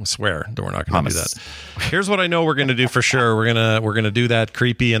 We swear that we're not going to do that. Here's what I know we're going to do for sure. We're gonna do that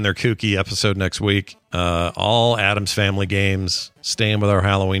Creepy and Their Kooky episode next week. All Addams Family games. Staying with our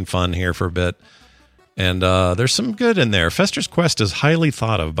Halloween fun here for a bit. And there's some good in there. Fester's Quest is highly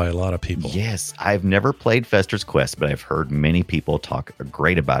thought of by a lot of people. Yes, I've never played Fester's Quest, but I've heard many people talk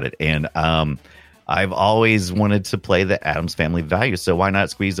great about it. And I've always wanted to play the Addams Family Values, so why not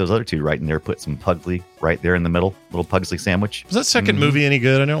squeeze those other two right in there, put some Pugsley right there in the middle, little Pugsley sandwich. Was that second movie any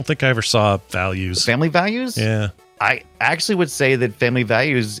good? I don't think I ever saw Values. Family Values? Yeah. I actually would say that Family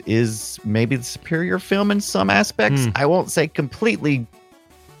Values is maybe the superior film in some aspects. I won't say completely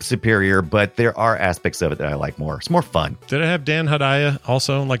superior, but there are aspects of it that I like more. It's more fun. Did it have Dan Hedaya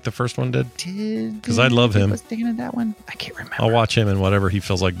also, like the first one did? Because I love him. Was Dan in that one? I can't remember. I'll watch him in whatever he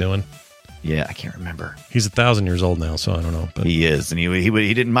feels like doing. Yeah, I can't remember. He's 1,000 years old now, so I don't know. But he is, and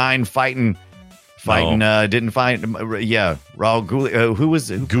he didn't mind fighting. No. Didn't fight. Yeah, Raul Gulia. Who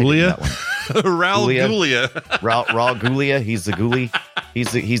Gulia? Raul Gulia. Raul Gulia. He's the ghoulie.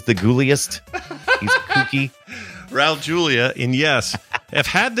 He's the ghouliest. He's kooky. Raul Julia, and yes,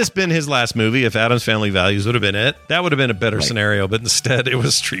 had this been his last movie, if Addams Family Values would have been it, that would have been a better scenario. But instead, it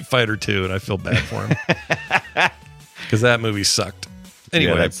was Street Fighter 2, and I feel bad for him because that movie sucked.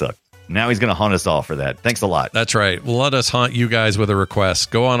 Anyway, that sucked. Now he's going to haunt us all for that. Thanks a lot. That's right. Well, let us haunt you guys with a request.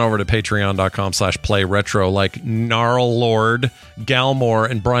 Go on over to patreon.com/playretro, like Gnarl Lord, Galmore,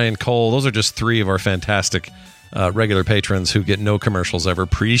 and Brian Cole. Those are just three of our fantastic regular patrons who get no commercials ever,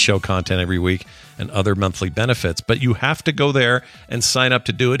 pre-show content every week, and other monthly benefits. But you have to go there and sign up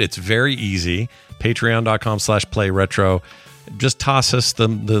to do it. It's very easy. Patreon.com/playretro. Just toss us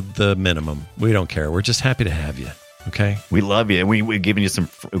the minimum. We don't care. We're just happy to have you. Okay, we love you, and we're giving you some.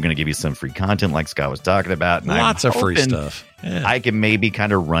 We're going to give you some free content, like Scott was talking about. And lots of free stuff. Yeah. I can maybe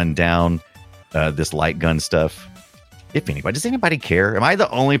kind of run down this light gun stuff. If anybody, does anybody care? Am I the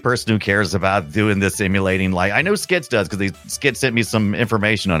only person who cares about doing this emulating light? I know Skits does because Skits sent me some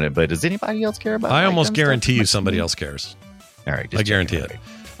information on it. But does anybody else care about? I almost guarantee you somebody else cares. All right, I guarantee it.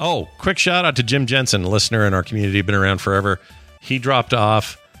 Oh, quick shout out to Jim Jensen, a listener in our community, been around forever. He dropped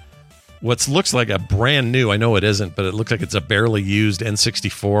off what looks like a brand new, I know it isn't, but it looks like it's a barely used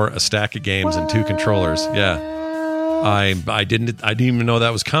N64, a stack of games, and 2 controllers. Yeah. I didn't even know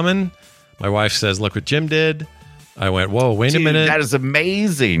that was coming. My wife says, look what Jim did. I went, whoa, wait a minute. That is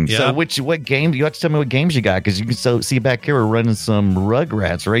amazing. Yeah. So what game, you have to tell me what games you got, because you can see back here we're running some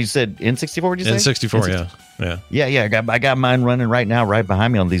Rugrats, right? You said N64, did you say? N64, yeah. I got mine running right now, right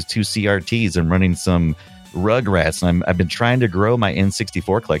behind me on these 2 CRTs. I'm running some Rugrats, and I've been trying to grow my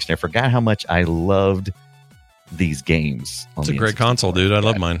N64 collection. I forgot how much I loved these games. It's a great console, dude. I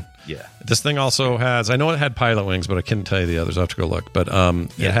love mine. Yeah. This thing also has, I know it had Pilot Wings, but I couldn't tell you the others. I have to go look. But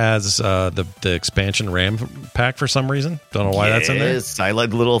it has the expansion RAM pack for some reason. Don't know why that's in there. Yes, I like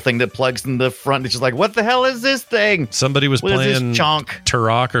the little thing that plugs in the front. It's just like, what the hell is this thing? Somebody was playing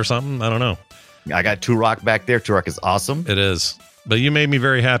Turok or something. I don't know. I got Turok back there. Turok is awesome. It is. But you made me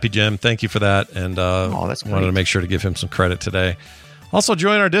very happy, Jim. Thank you for that. And that's great. Wanted to make sure to give him some credit today. Also,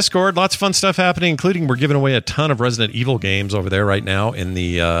 join our Discord. Lots of fun stuff happening, including we're giving away a ton of Resident Evil games over there right now in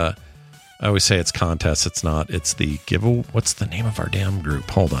the I always say it's contests. It's not. It's the what's the name of our damn group?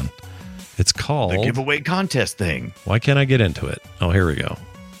 Hold on. It's called the giveaway contest thing. Why can't I get into it? Oh, here we go.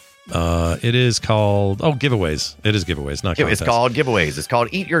 It is called giveaways. It is giveaways, not contests. It's called giveaways. It's called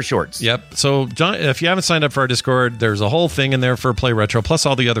Eat Your Shorts. Yep. So, John, if you haven't signed up for our Discord, there's a whole thing in there for Play Retro, plus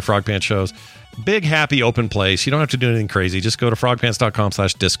all the other Frog Pants shows. Big, happy, open place. You don't have to do anything crazy. Just go to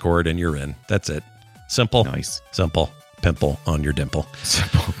frogpants.com/Discord and you're in. That's it. Simple. Nice. Simple. Pimple on your dimple.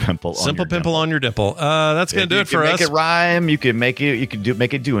 Simple pimple. Simple pimple on your dimple. That's going to do it for us. Make it rhyme. You can make it. You can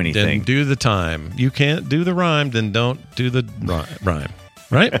make it do anything. Then do the time. You can't do the rhyme. Then don't do the rhyme.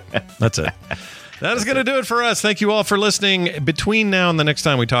 Right? That's it. That is going to do it for us. Thank you all for listening. Between now and the next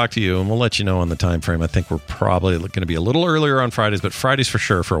time we talk to you, and we'll let you know on the time frame. I think we're probably going to be a little earlier on Fridays, but Fridays for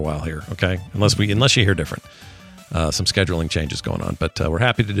sure for a while here. Okay, unless you hear different. Some scheduling changes going on, but we're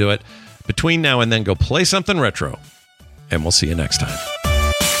happy to do it. Between now and then, go play something retro, and we'll see you next time.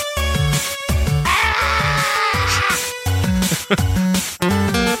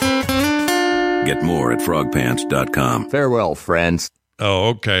 Get more at frogpants.com. Farewell, friends. Oh,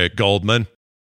 okay, Goldman.